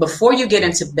 So before you get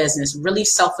into business, really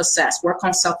self-assess, work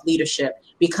on self-leadership,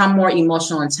 become more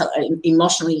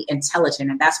emotionally intelligent.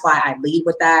 And that's why I lead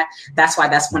with that. That's why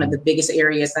that's one of the biggest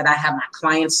areas that I have my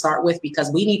clients start with, because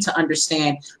we need to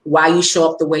understand why you show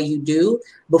up the way you do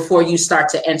before you start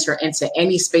to enter into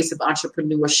any space of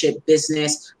entrepreneurship,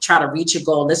 business, try to reach a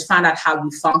goal. Let's find out how you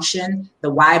function, the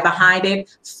why behind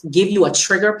it, give you a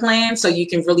trigger plan so you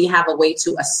can really have a way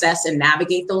to assess and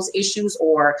navigate those issues,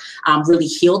 or really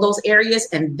heal those areas.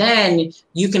 And then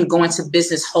you can go into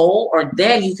business whole, or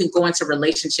then you can go into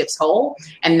relationships whole.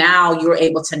 And now you're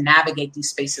able to navigate these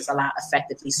spaces a lot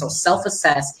effectively. So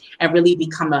self-assess and really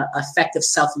become an effective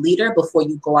self-leader before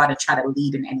you go out and try to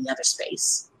lead in any other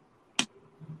space.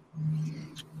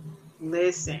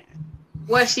 Listen,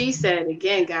 what she said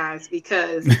again, guys,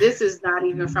 because this is not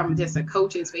even from just a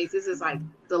coaching space. This is like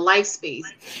the life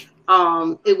space.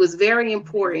 It was very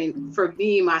important for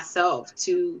me, myself,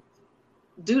 to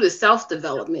do the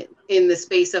self-development in the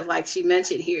space of, like she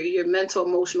mentioned here, your mental,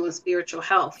 emotional, and spiritual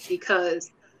health,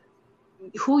 because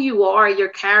who you are, your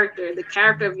character, the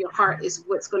character of your heart is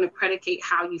what's going to predicate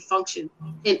how you function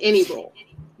in any role.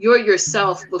 You're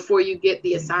yourself before you get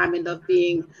the assignment of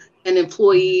being an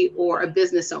employee or a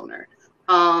business owner.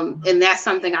 And that's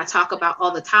something I talk about all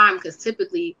the time, because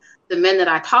typically the men that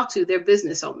I talk to, they're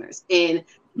business owners. And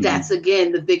that's,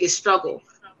 again, the biggest struggle,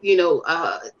 you know,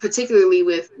 particularly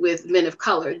with men of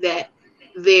color, that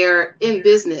they're in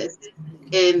business,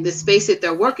 and the space that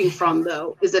they're working from,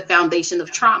 though, is a foundation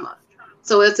of trauma.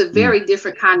 So it's a very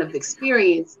different kind of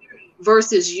experience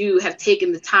versus you have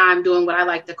taken the time doing what I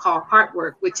like to call heart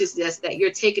work, which is just that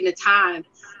you're taking the time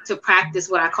to practice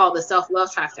what I call the self-love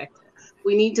trifecta.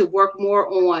 We need to work more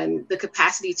on the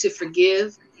capacity to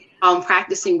forgive,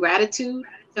 practicing gratitude,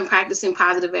 and practicing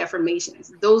positive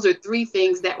affirmations. Those are 3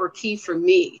 things that were key for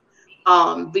me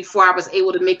before I was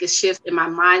able to make a shift in my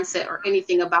mindset or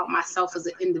anything about myself as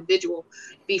an individual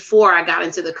before I got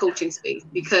into the coaching space.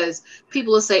 Because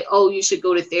people will say, oh, you should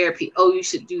go to therapy. Oh, you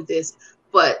should do this.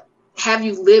 But have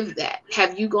you lived that?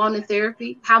 Have you gone to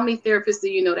therapy? How many therapists do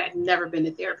you know that have never been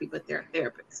to therapy, but they're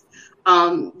therapists?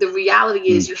 The reality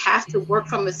is you have to work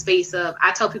from a space of,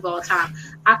 I tell people all the time,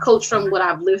 I coach from what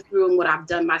I've lived through and what I've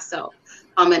done myself.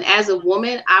 And as a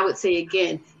woman, I would say,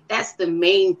 again, that's the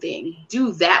main thing.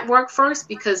 Do that work first,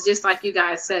 because just like you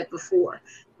guys said before,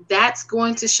 that's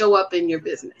going to show up in your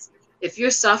business. If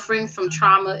you're suffering from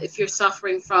trauma, if you're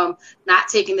suffering from not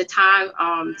taking the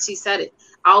time, she said it.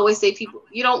 I always say, people,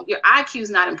 your IQ is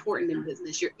not important in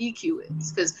business. Your EQ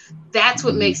is, because that's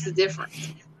what makes the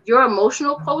difference. Your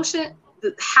emotional quotient,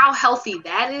 how healthy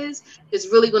that is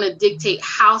really going to dictate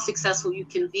how successful you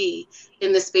can be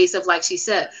in the space of, like she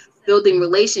said, building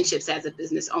relationships as a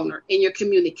business owner, in your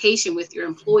communication with your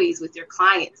employees, with your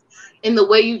clients, in the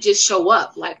way you just show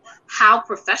up. Like, how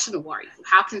professional are you?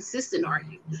 How consistent are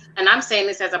you? And I'm saying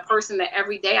this as a person that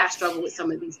every day I struggle with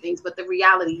some of these things. But the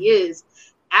reality is,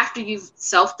 after you've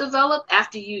self-developed,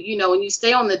 after you know, and you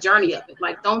stay on the journey of it,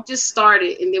 like, don't just start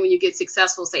it and then when you get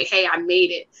successful, say, hey, I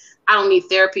made it. I don't need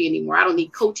therapy anymore. I don't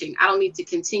need coaching. I don't need to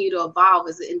continue to evolve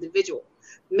as an individual.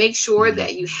 Make sure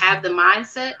that you have the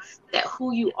mindset that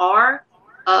who you are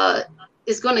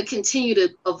is going to continue to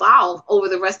evolve over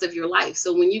the rest of your life.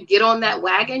 So when you get on that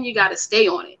wagon, you got to stay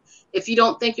on it. If you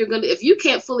don't think you're going to, if you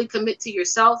can't fully commit to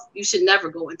yourself, you should never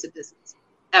go into business,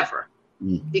 ever.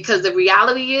 Because the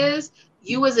reality is,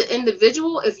 you as an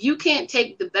individual, if you can't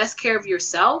take the best care of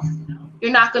yourself, you're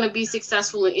not going to be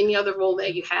successful in any other role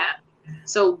that you have.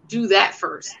 So do that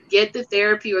first. Get the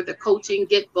therapy or the coaching,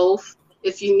 get both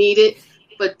if you need it,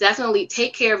 but definitely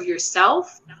take care of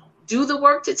yourself. Do the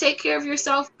work to take care of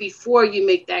yourself before you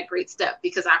make that great step.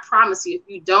 Because I promise you, if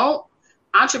you don't,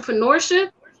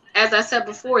 entrepreneurship, as I said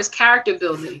before, is character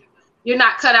building. You're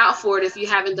not cut out for it if you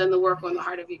haven't done the work on the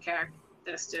heart of your character.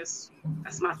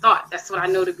 That's my thought. That's what I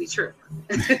know to be true.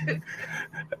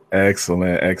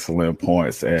 Excellent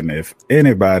points. And if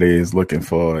anybody is looking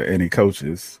for any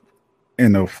coaches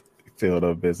in the field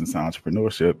of business and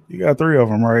entrepreneurship, you got 3 of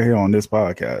them right here on this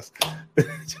podcast.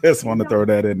 Just want to throw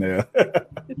that in there.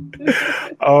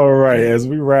 All right. As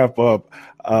we wrap up,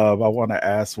 I want to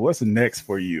ask, what's next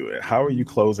for you? How are you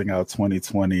closing out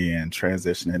 2020 and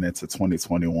transitioning into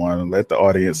 2021? Let the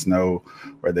audience know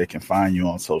where they can find you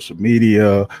on social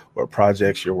media, what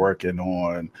projects you're working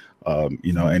on,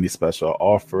 any special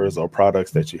offers or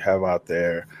products that you have out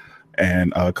there.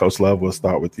 And Coach Love, we'll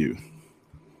start with you.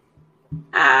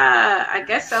 I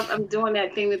guess I'm doing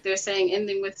that thing that they're saying,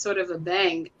 ending with sort of a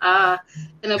bang.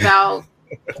 In about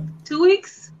 2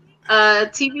 weeks,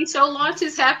 TV show launch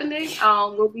is happening.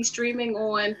 We'll be streaming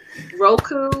on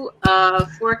Roku,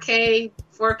 4K,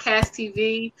 Forecast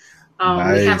TV.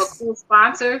 Nice. We have a cool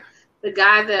sponsor, the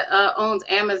guy that owns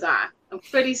Amazon. I'm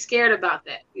pretty scared about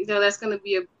that. That's going to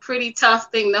be a pretty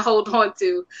tough thing to hold on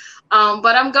to.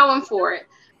 But I'm going for it.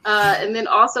 And then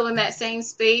also in that same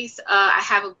space, I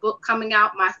have a book coming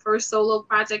out, my first solo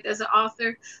project as an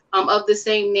author of the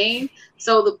same name.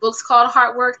 So the book's called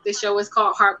Heart Work. The show is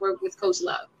called Heart Work with Coach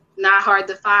Love. Not hard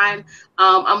to find.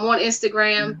 I'm on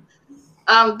Instagram.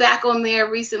 Back on there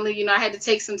recently. I had to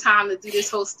take some time to do this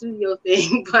whole studio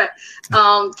thing. But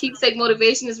Keepsake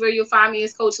Motivation is where you'll find me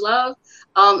as Coach Love.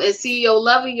 As CEO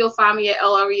Lovey, you'll find me at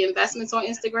LRE Investments on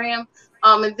Instagram.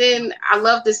 And then I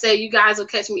love to say you guys will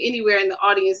catch me anywhere in the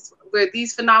audience where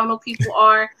these phenomenal people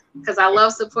are, because I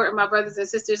love supporting my brothers and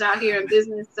sisters out here in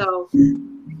business. So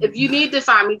if you need to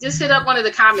find me, just hit up one of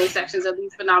the comment sections of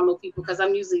these phenomenal people, because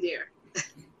I'm usually there.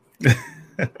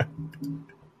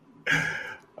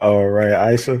 All right,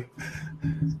 Aisha.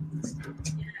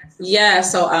 Yeah,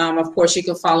 so of course you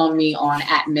can follow me on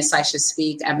at Miss Aisha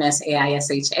Speak,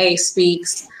 MSAISHA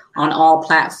Speaks, on all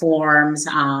platforms.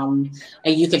 And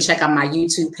you can check out my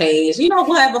YouTube page. You know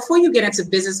what? Before you get into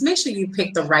business, make sure you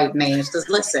pick the right names. Because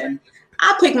listen,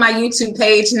 I picked my YouTube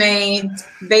page name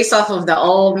based off of the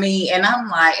old me, and I'm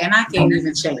like, and I can't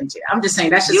even change it. I'm just saying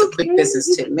that's just a quick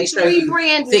business tip. Make sure you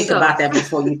think about that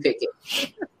before you pick it.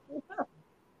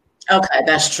 Okay,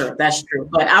 that's true.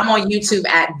 But I'm on YouTube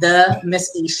at the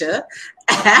Miss Isha,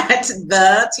 at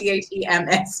the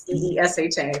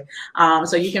THEMSEESHA.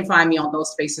 So you can find me on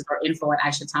those spaces, or info at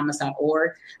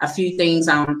aishathomas.org. A few things.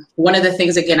 One of the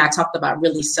things, again, I talked about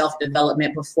really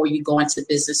self-development before you go into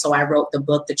business. So I wrote the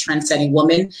book, The Trendsetting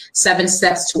Woman, 7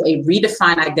 Steps to a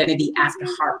Redefined Identity After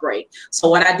Heartbreak. So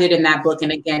what I did in that book,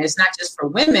 and again, it's not just for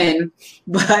women,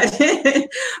 but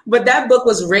but that book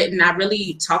was written, I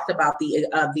really talked about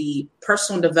the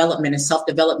personal development and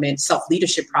self-development,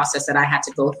 self-leadership process that I had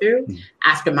to go through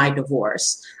after my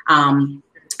divorce. And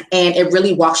it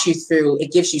really walks you through,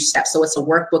 it gives you steps. So it's a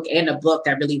workbook and a book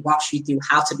that really walks you through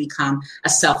how to become a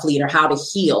self-leader, how to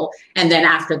heal. And then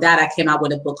after that, I came out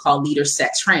with a book called Leader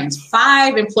Set Trends,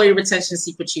 5 employee retention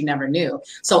secrets you never knew.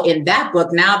 So in that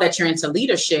book, now that you're into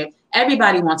leadership,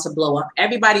 everybody wants to blow up.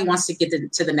 Everybody wants to get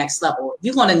to the next level.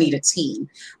 You're going to need a team.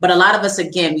 But a lot of us,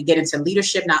 again, we get into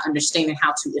leadership not understanding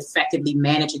how to effectively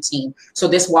manage a team. So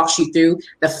this walks you through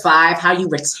the 5, how you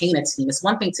retain a team. It's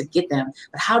one thing to get them,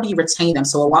 but how do you retain them?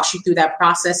 So it walks you through that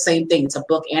process. Same thing. It's a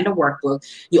book and a workbook.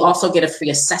 You also get a free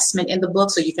assessment in the book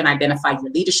so you can identify your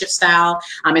leadership style.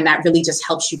 And that really just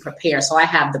helps you prepare. So I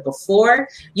have the before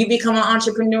you become an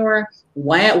entrepreneur,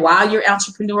 while you're an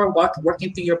entrepreneur,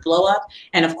 working through your blow up,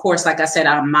 and of course, course, like I said,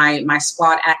 my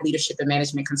squad at Leadership and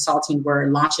Management Consulting, we're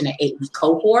launching an 8-week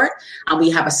cohort. We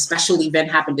have a special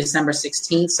event happen December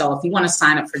 16th. So if you want to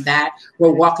sign up for that,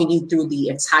 we're walking you through the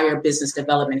entire business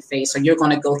development phase. So you're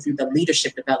going to go through the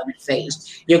leadership development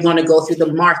phase. You're going to go through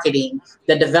the marketing,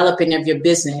 the developing of your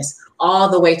business, all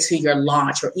the way to your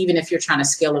launch, or even if you're trying to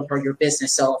scale up your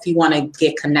business. So if you want to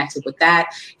get connected with that,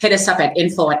 hit us up at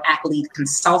info@Athlete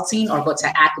Consulting or go to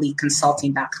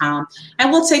athleteconsulting.com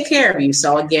and we'll take care of you.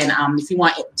 So again, if you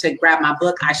want to grab my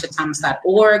book,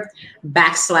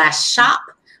 aishathomas.org/shop,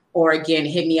 or again,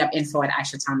 hit me up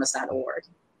info@aishathomas.org.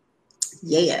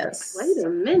 Yes. Wait a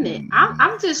minute.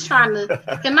 I'm just trying to.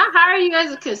 Can I hire you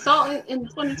as a consultant in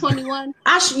 2021?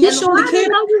 You surely can. I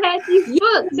didn't know you had these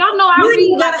books. Y'all know I read.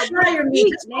 You gotta hire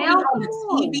me now on the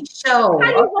TV show. How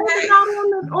you holding out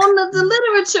on the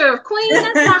literature, Queen?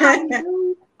 That's not how you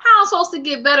do. How I'm supposed to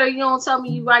get better? You don't tell me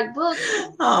you write books.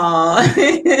 Oh,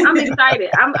 I'm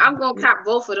excited. I'm gonna cop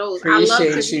both of those. Appreciate I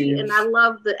love to read and I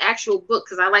love the actual book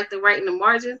because I like to write in the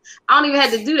margins. I don't even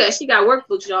have to do that. She got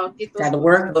workbooks, y'all. Get those. Got a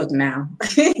workbook now.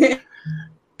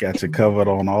 Got you covered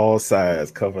on all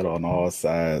sides,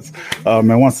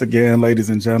 And once again, ladies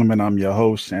and gentlemen, I'm your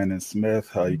host, Shannon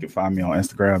Smith. You can find me on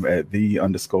Instagram at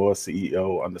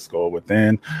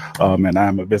 @the_CEO_within. And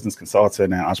I'm a business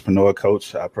consultant and entrepreneur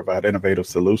coach. I provide innovative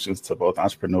solutions to both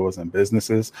entrepreneurs and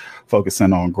businesses,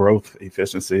 focusing on growth,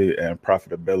 efficiency, and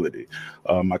profitability.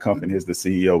 My company is The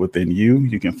CEO Within You.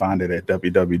 You can find it at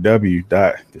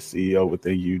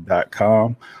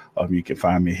www.theceowithinyou.com. You can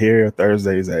find me here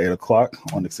Thursdays at 8:00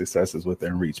 on the Successes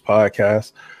Within Reach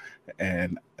podcast.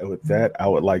 And with that, I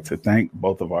would like to thank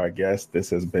both of our guests. This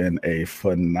has been a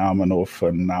phenomenal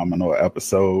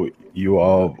episode. You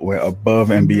all went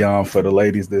above and beyond for the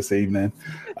ladies this evening.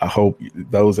 I hope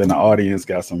those in the audience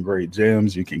got some great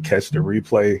gems. You can catch the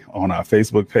replay on our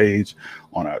Facebook page,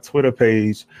 on our Twitter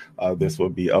page. This will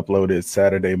be uploaded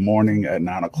Saturday morning at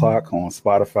 9:00 on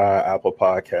Spotify, Apple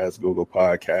Podcasts, Google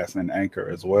Podcasts, and Anchor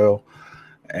as well.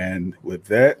 And with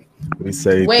that, we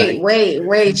say wait.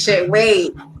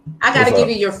 I got to give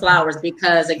you your flowers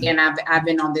because, again, I've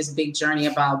been on this big journey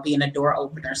about being a door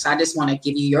opener. So I just want to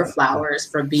give you your flowers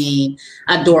for being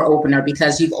a door opener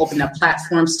because you've opened up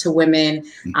platforms to women.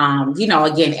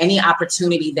 Again, any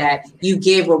opportunity that you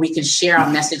give where we can share our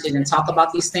messages and talk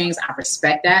about these things, I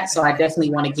respect that. So I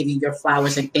definitely want to give you your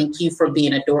flowers and thank you for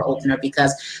being a door opener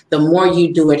because the more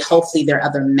you do it, hopefully there are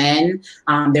other men,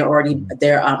 there are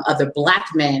other Black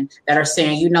men that are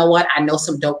saying, you know what, I know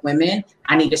some dope women.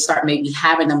 I need to start maybe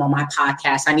having them on my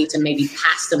podcast. I need to maybe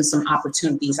pass them some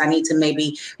opportunities. I need to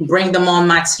maybe bring them on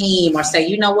my team or say,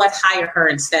 you know what, hire her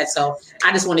instead. So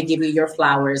I just want to give you your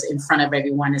flowers in front of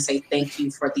everyone and say thank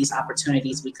you for these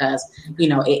opportunities because,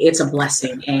 it's a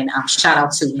blessing. And shout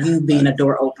out to you being a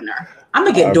door opener. I'm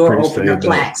going to get door opener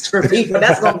plaques for people.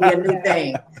 That's going to be a new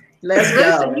thing. Let's go.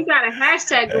 Listen, you got a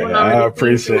hashtag going on. I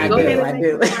appreciate that. I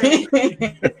do.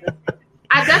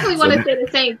 I definitely want to say the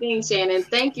same thing, Shannon.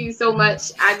 Thank you so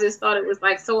much. I just thought it was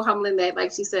so humbling that,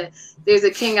 like she said, there's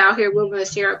a king out here. We're going to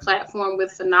share a platform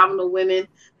with phenomenal women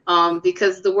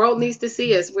because the world needs to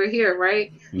see us. We're here,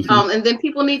 right? Mm-hmm. And then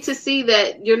people need to see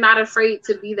that you're not afraid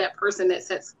to be that person that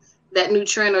sets that new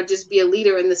trend or just be a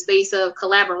leader in the space of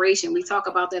collaboration. We talk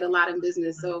about that a lot in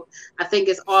business. So I think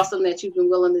it's awesome that you've been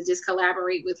willing to just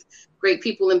collaborate with great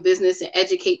people in business and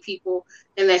educate people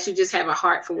and that you just have a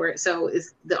heart for it. So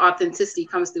the authenticity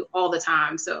comes through all the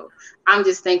time. So I'm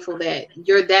just thankful that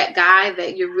you're that guy,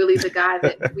 that you're really the guy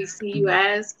that we see you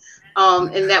as.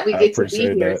 And that we get to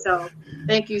be here. So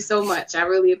thank you so much. I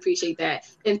really appreciate that.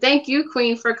 And thank you,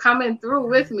 Queen, for coming through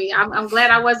with me. I'm glad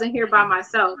I wasn't here by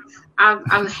myself.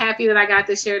 I'm happy that I got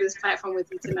to share this platform with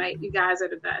you tonight. You guys are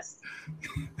the best.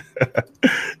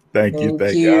 Thank you.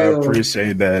 I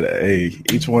appreciate that. Hey,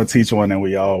 each one teach one and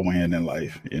we all win in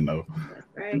life, That's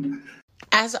right.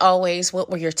 As always, what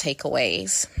were your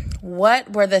takeaways?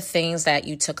 What were the things that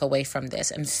you took away from this?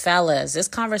 And fellas, this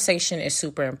conversation is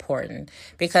super important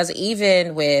because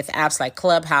even with apps like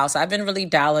Clubhouse, I've been really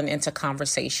dialing into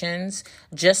conversations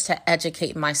just to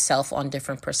educate myself on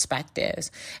different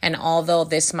perspectives. And although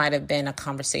this might have been a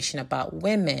conversation about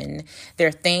women, there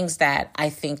are things that I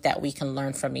think that we can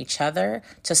learn from each other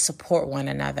to support one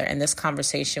another. And this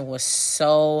conversation was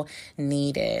so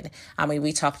needed. I mean,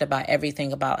 we talked about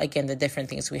everything about, again, the different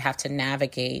things we have to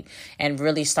navigate and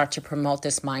really start start to promote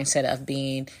this mindset of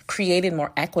creating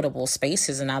more equitable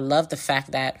spaces. And I love the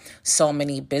fact that so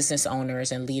many business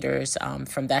owners and leaders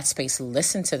from that space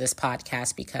listen to this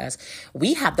podcast, because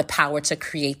we have the power to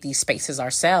create these spaces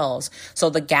ourselves. So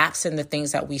the gaps and the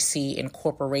things that we see in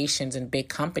corporations and big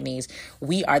companies,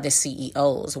 we are the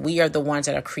CEOs. We are the ones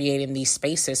that are creating these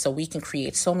spaces, so we can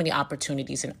create so many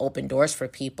opportunities and open doors for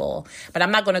people. But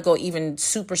I'm not going to go even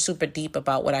super, super deep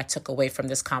about what I took away from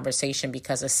this conversation,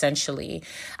 because essentially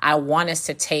I want us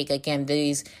to take, again,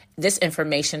 this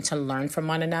information to learn from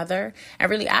one another and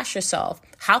really ask yourself,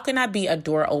 how can I be a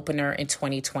door opener in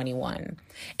 2021?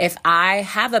 If I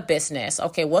have a business,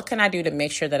 okay, what can I do to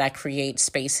make sure that I create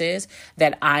spaces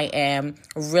that I am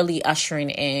really ushering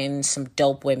in some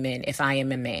dope women if I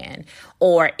am a man?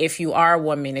 Or if you are a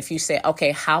woman, if you say,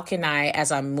 okay, how can I,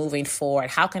 as I'm moving forward,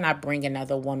 how can I bring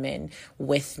another woman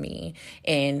with me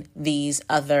in these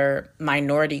other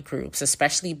minority groups,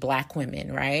 especially Black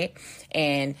women, right?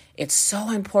 And it's so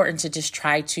important to just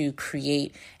try to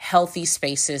create healthy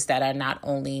spaces that are not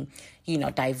only,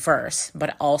 diverse,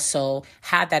 but also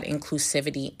have that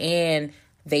inclusivity, and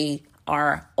they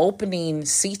are opening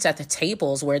seats at the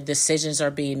tables where decisions are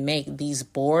being made. These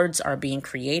boards are being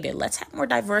created. Let's have more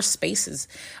diverse spaces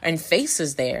and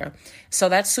faces there. So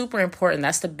that's super important.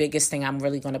 That's the biggest thing I'm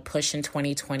really going to push in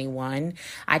 2021.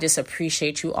 I just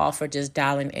appreciate you all for just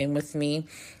dialing in with me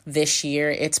this year.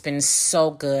 It's been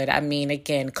so good. I mean,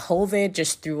 again, COVID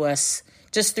just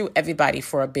threw everybody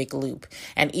for a big loop.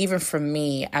 And even for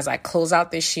me, as I close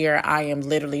out this year, I am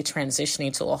literally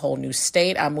transitioning to a whole new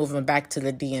state. I'm moving back to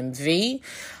the DMV.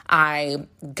 I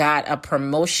got a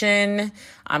promotion.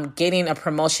 I'm getting a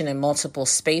promotion in multiple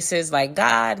spaces. Like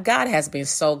God has been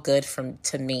so good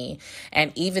to me.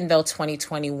 And even though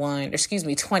 2020,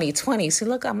 see,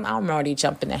 look, I'm already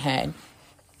jumping ahead.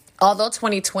 Although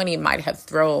 2020 might have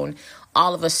thrown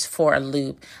all of us for a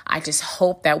loop, I just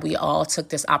hope that we all took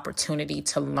this opportunity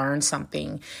to learn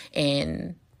something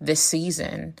in this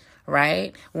season,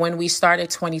 right? When we started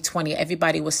 2020,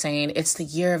 everybody was saying it's the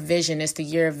year of vision. It's the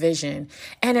year of vision.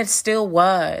 And it still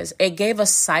was. It gave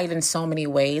us sight in so many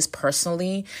ways.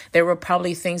 Personally, there were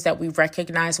probably things that we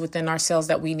recognized within ourselves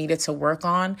that we needed to work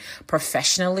on.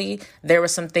 Professionally, there were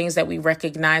some things that we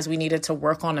recognized we needed to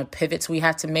work on and pivots we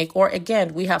had to make. Or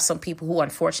again, we have some people who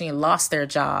unfortunately lost their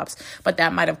jobs, but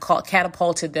that might have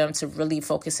catapulted them to really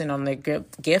focus in on their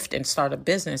gift and start a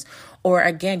business. Or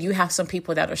again, you have some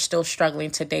people that are still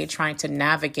struggling today, trying to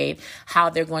navigate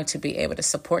how they're going to be able to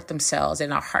support themselves.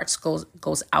 And our hearts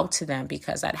goes out to them,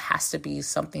 because that has to be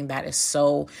something that is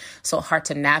so hard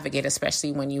to navigate,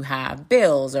 especially when you have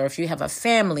bills or if you have a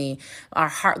family. Our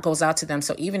heart goes out to them.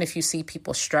 So even if you see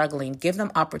people struggling, give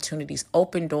them opportunities,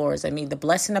 open doors. I mean, the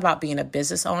blessing about being a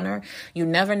business owner, you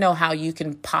never know how you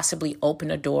can possibly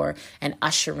open a door and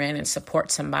usher in and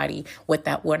support somebody with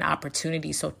that one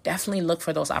opportunity. So definitely look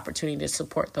for those opportunities to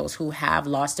support those who have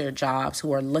lost their jobs,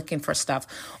 who are looking for stuff,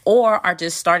 or are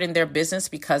just starting their business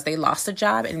because they lost a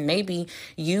job. And maybe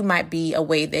you might be a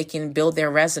way they can build their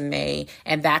resume,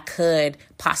 and that could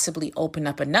possibly open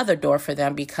up another door for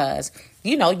them because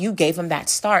you gave them that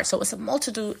start. So it's a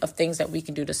multitude of things that we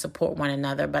can do to support one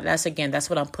another. But that's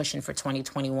what I'm pushing for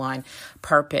 2021,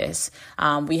 purpose.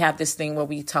 We have this thing where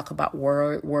we talk about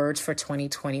words for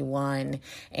 2021.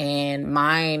 And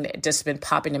mine just been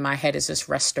popping in my head is just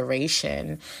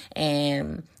restoration.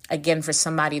 And again, for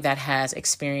somebody that has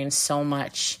experienced so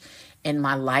much in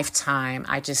my lifetime,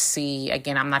 I just see,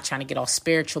 again, I'm not trying to get all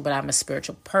spiritual, but I'm a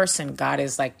spiritual person. God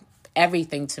is like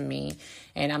everything to me.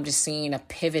 And I'm just seeing a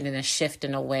pivot and a shift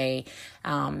in a way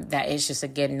that is just,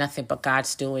 again, nothing but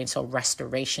God's doing. So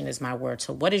restoration is my word.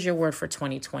 So what is your word for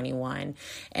 2021?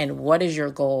 And what is your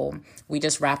goal? We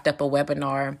just wrapped up a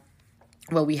webinar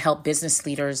where we help business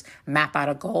leaders map out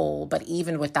a goal. But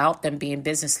even without them being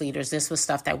business leaders, this was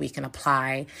stuff that we can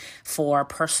apply for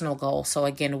personal goals. So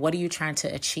again, what are you trying to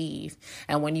achieve?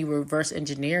 And when you reverse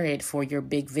engineer it for your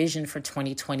big vision for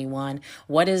 2021,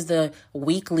 what is the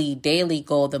weekly, daily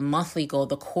goal, the monthly goal,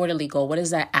 the quarterly goal? What is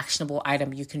that actionable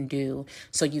item you can do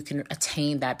so you can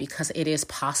attain that? Because it is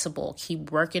possible.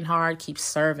 Keep working hard, keep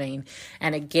serving.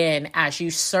 And again, as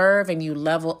you serve and you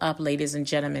level up, ladies and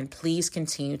gentlemen, please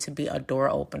continue to be a door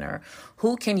opener.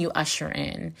 Who can you usher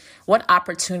in? What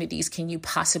opportunities can you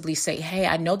possibly say, hey,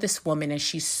 I know this woman and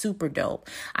she's super dope.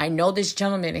 I know this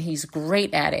gentleman and he's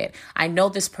great at it. I know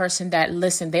this person that,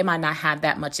 listen, they might not have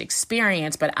that much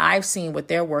experience, but I've seen with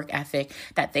their work ethic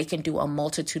that they can do a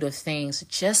multitude of things.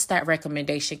 Just that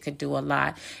recommendation could do a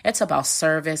lot. It's about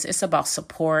service. It's about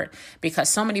support, because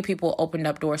so many people opened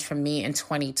up doors for me in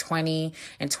 2020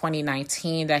 and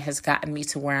 2019 that has gotten me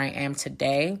to where I am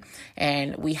today.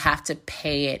 And we have to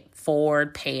pay it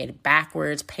forward, pay it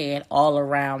backwards, pay it all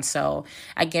around. So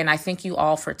again, I thank you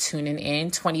all for tuning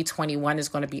in. 2021 is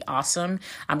going to be awesome.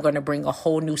 I'm going to bring a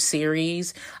whole new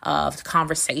series of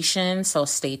conversations, so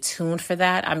stay tuned for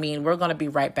that. I mean, we're going to be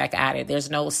right back at it. There's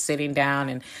no sitting down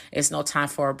and it's no time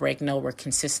for a break. No, we're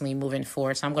consistently moving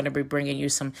forward. So I'm going to be bringing you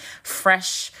some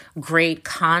fresh, great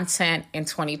content in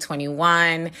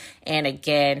 2021. And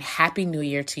again, Happy New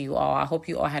Year to you all. I hope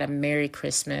you all had a Merry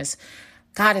Christmas.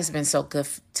 God has been so good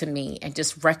to me, and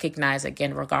just recognize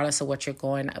again, regardless of what you're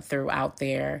going through out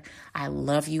there, I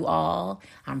love you all.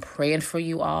 I'm praying for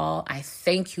you all. I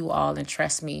thank you all. And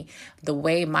trust me, the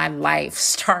way my life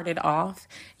started off,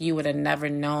 you would have never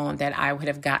known that I would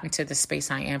have gotten to the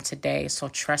space I am today. So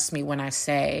trust me when I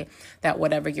say that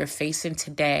whatever you're facing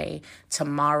today,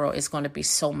 tomorrow is going to be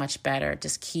so much better.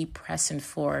 Just keep pressing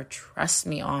forward. Trust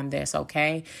me on this,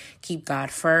 okay? Keep God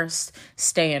first.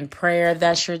 Stay in prayer.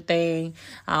 That's your thing.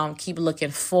 Keep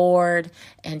looking forward,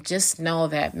 and just know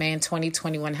that, man,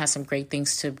 2021 has some great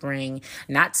things to bring.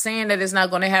 Not saying that it's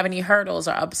not going to have any hurdles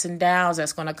or ups and downs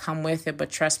that's going to come with it, but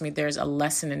trust me, there's a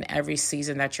lesson in every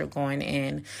season that you're going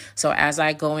in. So as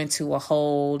I go into a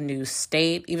whole new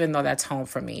state, even though that's home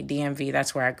for me, DMV,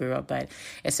 that's where I grew up, but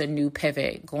it's a new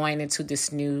pivot going into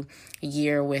this new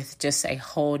year with just a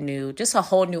whole new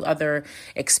other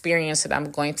experience that I'm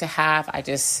going to have. I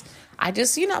just, I'm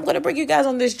going to bring you guys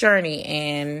on this journey,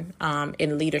 and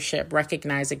in leadership,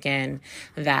 recognize again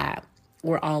that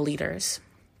we're all leaders.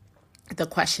 The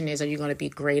question is, are you going to be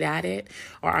great at it,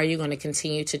 or are you going to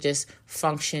continue to just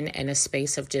function in a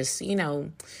space of just,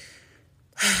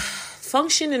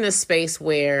 function in a space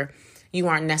where you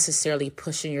aren't necessarily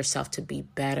pushing yourself to be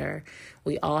better?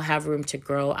 We all have room to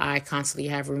grow. I constantly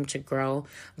have room to grow,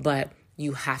 but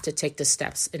you have to take the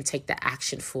steps and take the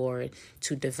action forward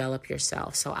to develop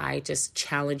yourself. So I just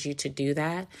challenge you to do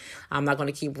that. I'm not going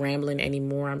to keep rambling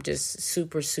anymore. I'm just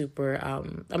super,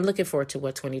 I'm looking forward to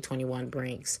what 2021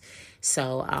 brings.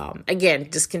 So again,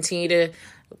 just continue to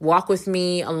walk with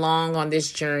me along on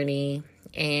this journey.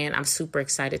 And I'm super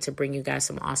excited to bring you guys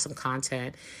some awesome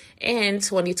content in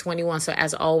 2021. So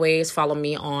as always, follow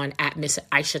me on at Miss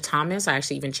Aisha Thomas. I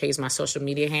actually even changed my social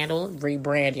media handle.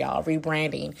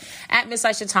 Rebranding. At Miss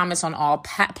Aisha Thomas on all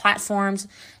platforms.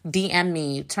 DM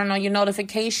me. Turn on your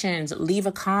notifications. Leave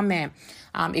a comment.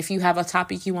 If you have a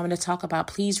topic you want me to talk about,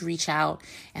 please reach out.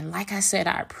 And like I said,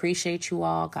 I appreciate you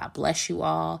all. God bless you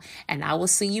all. And I will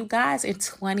see you guys in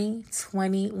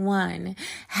 2021.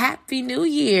 Happy New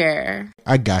Year.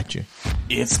 I got you.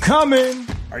 It's coming.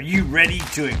 Are you ready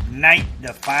to ignite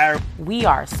the fire? We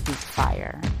are Speak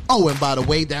Fire. Oh, and by the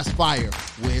way, that's fire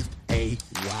with a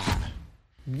Y.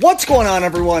 What's going on,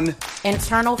 everyone?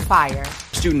 Internal fire.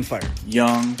 Student fire.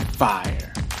 Young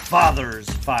fire. Father's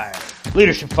fire.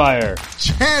 Leadership fire.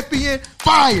 Champion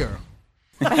fire.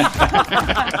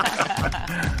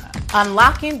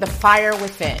 Unlocking the fire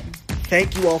within.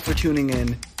 Thank you all for tuning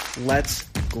in. Let's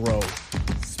grow.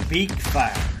 Speak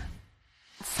Fire.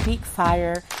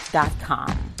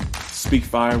 Speakfire.com. Speak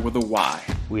Fire with a Y.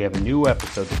 We have a new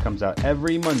episode that comes out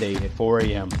every Monday at 4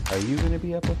 a.m. Are you going to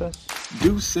be up with us?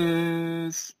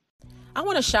 Deuces. I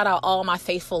want to shout out all my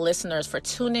faithful listeners for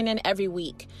tuning in every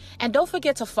week. And don't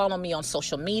forget to follow me on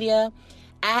social media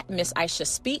at Miss Aisha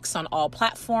Speaks on all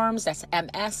platforms. That's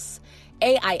MSAISHA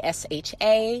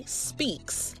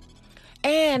Speaks.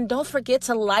 And don't forget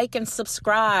to like and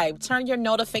subscribe. Turn your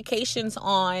notifications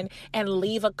on and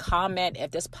leave a comment if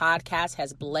this podcast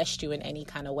has blessed you in any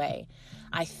kind of way.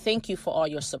 I thank you for all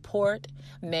your support.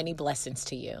 Many blessings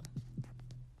to you.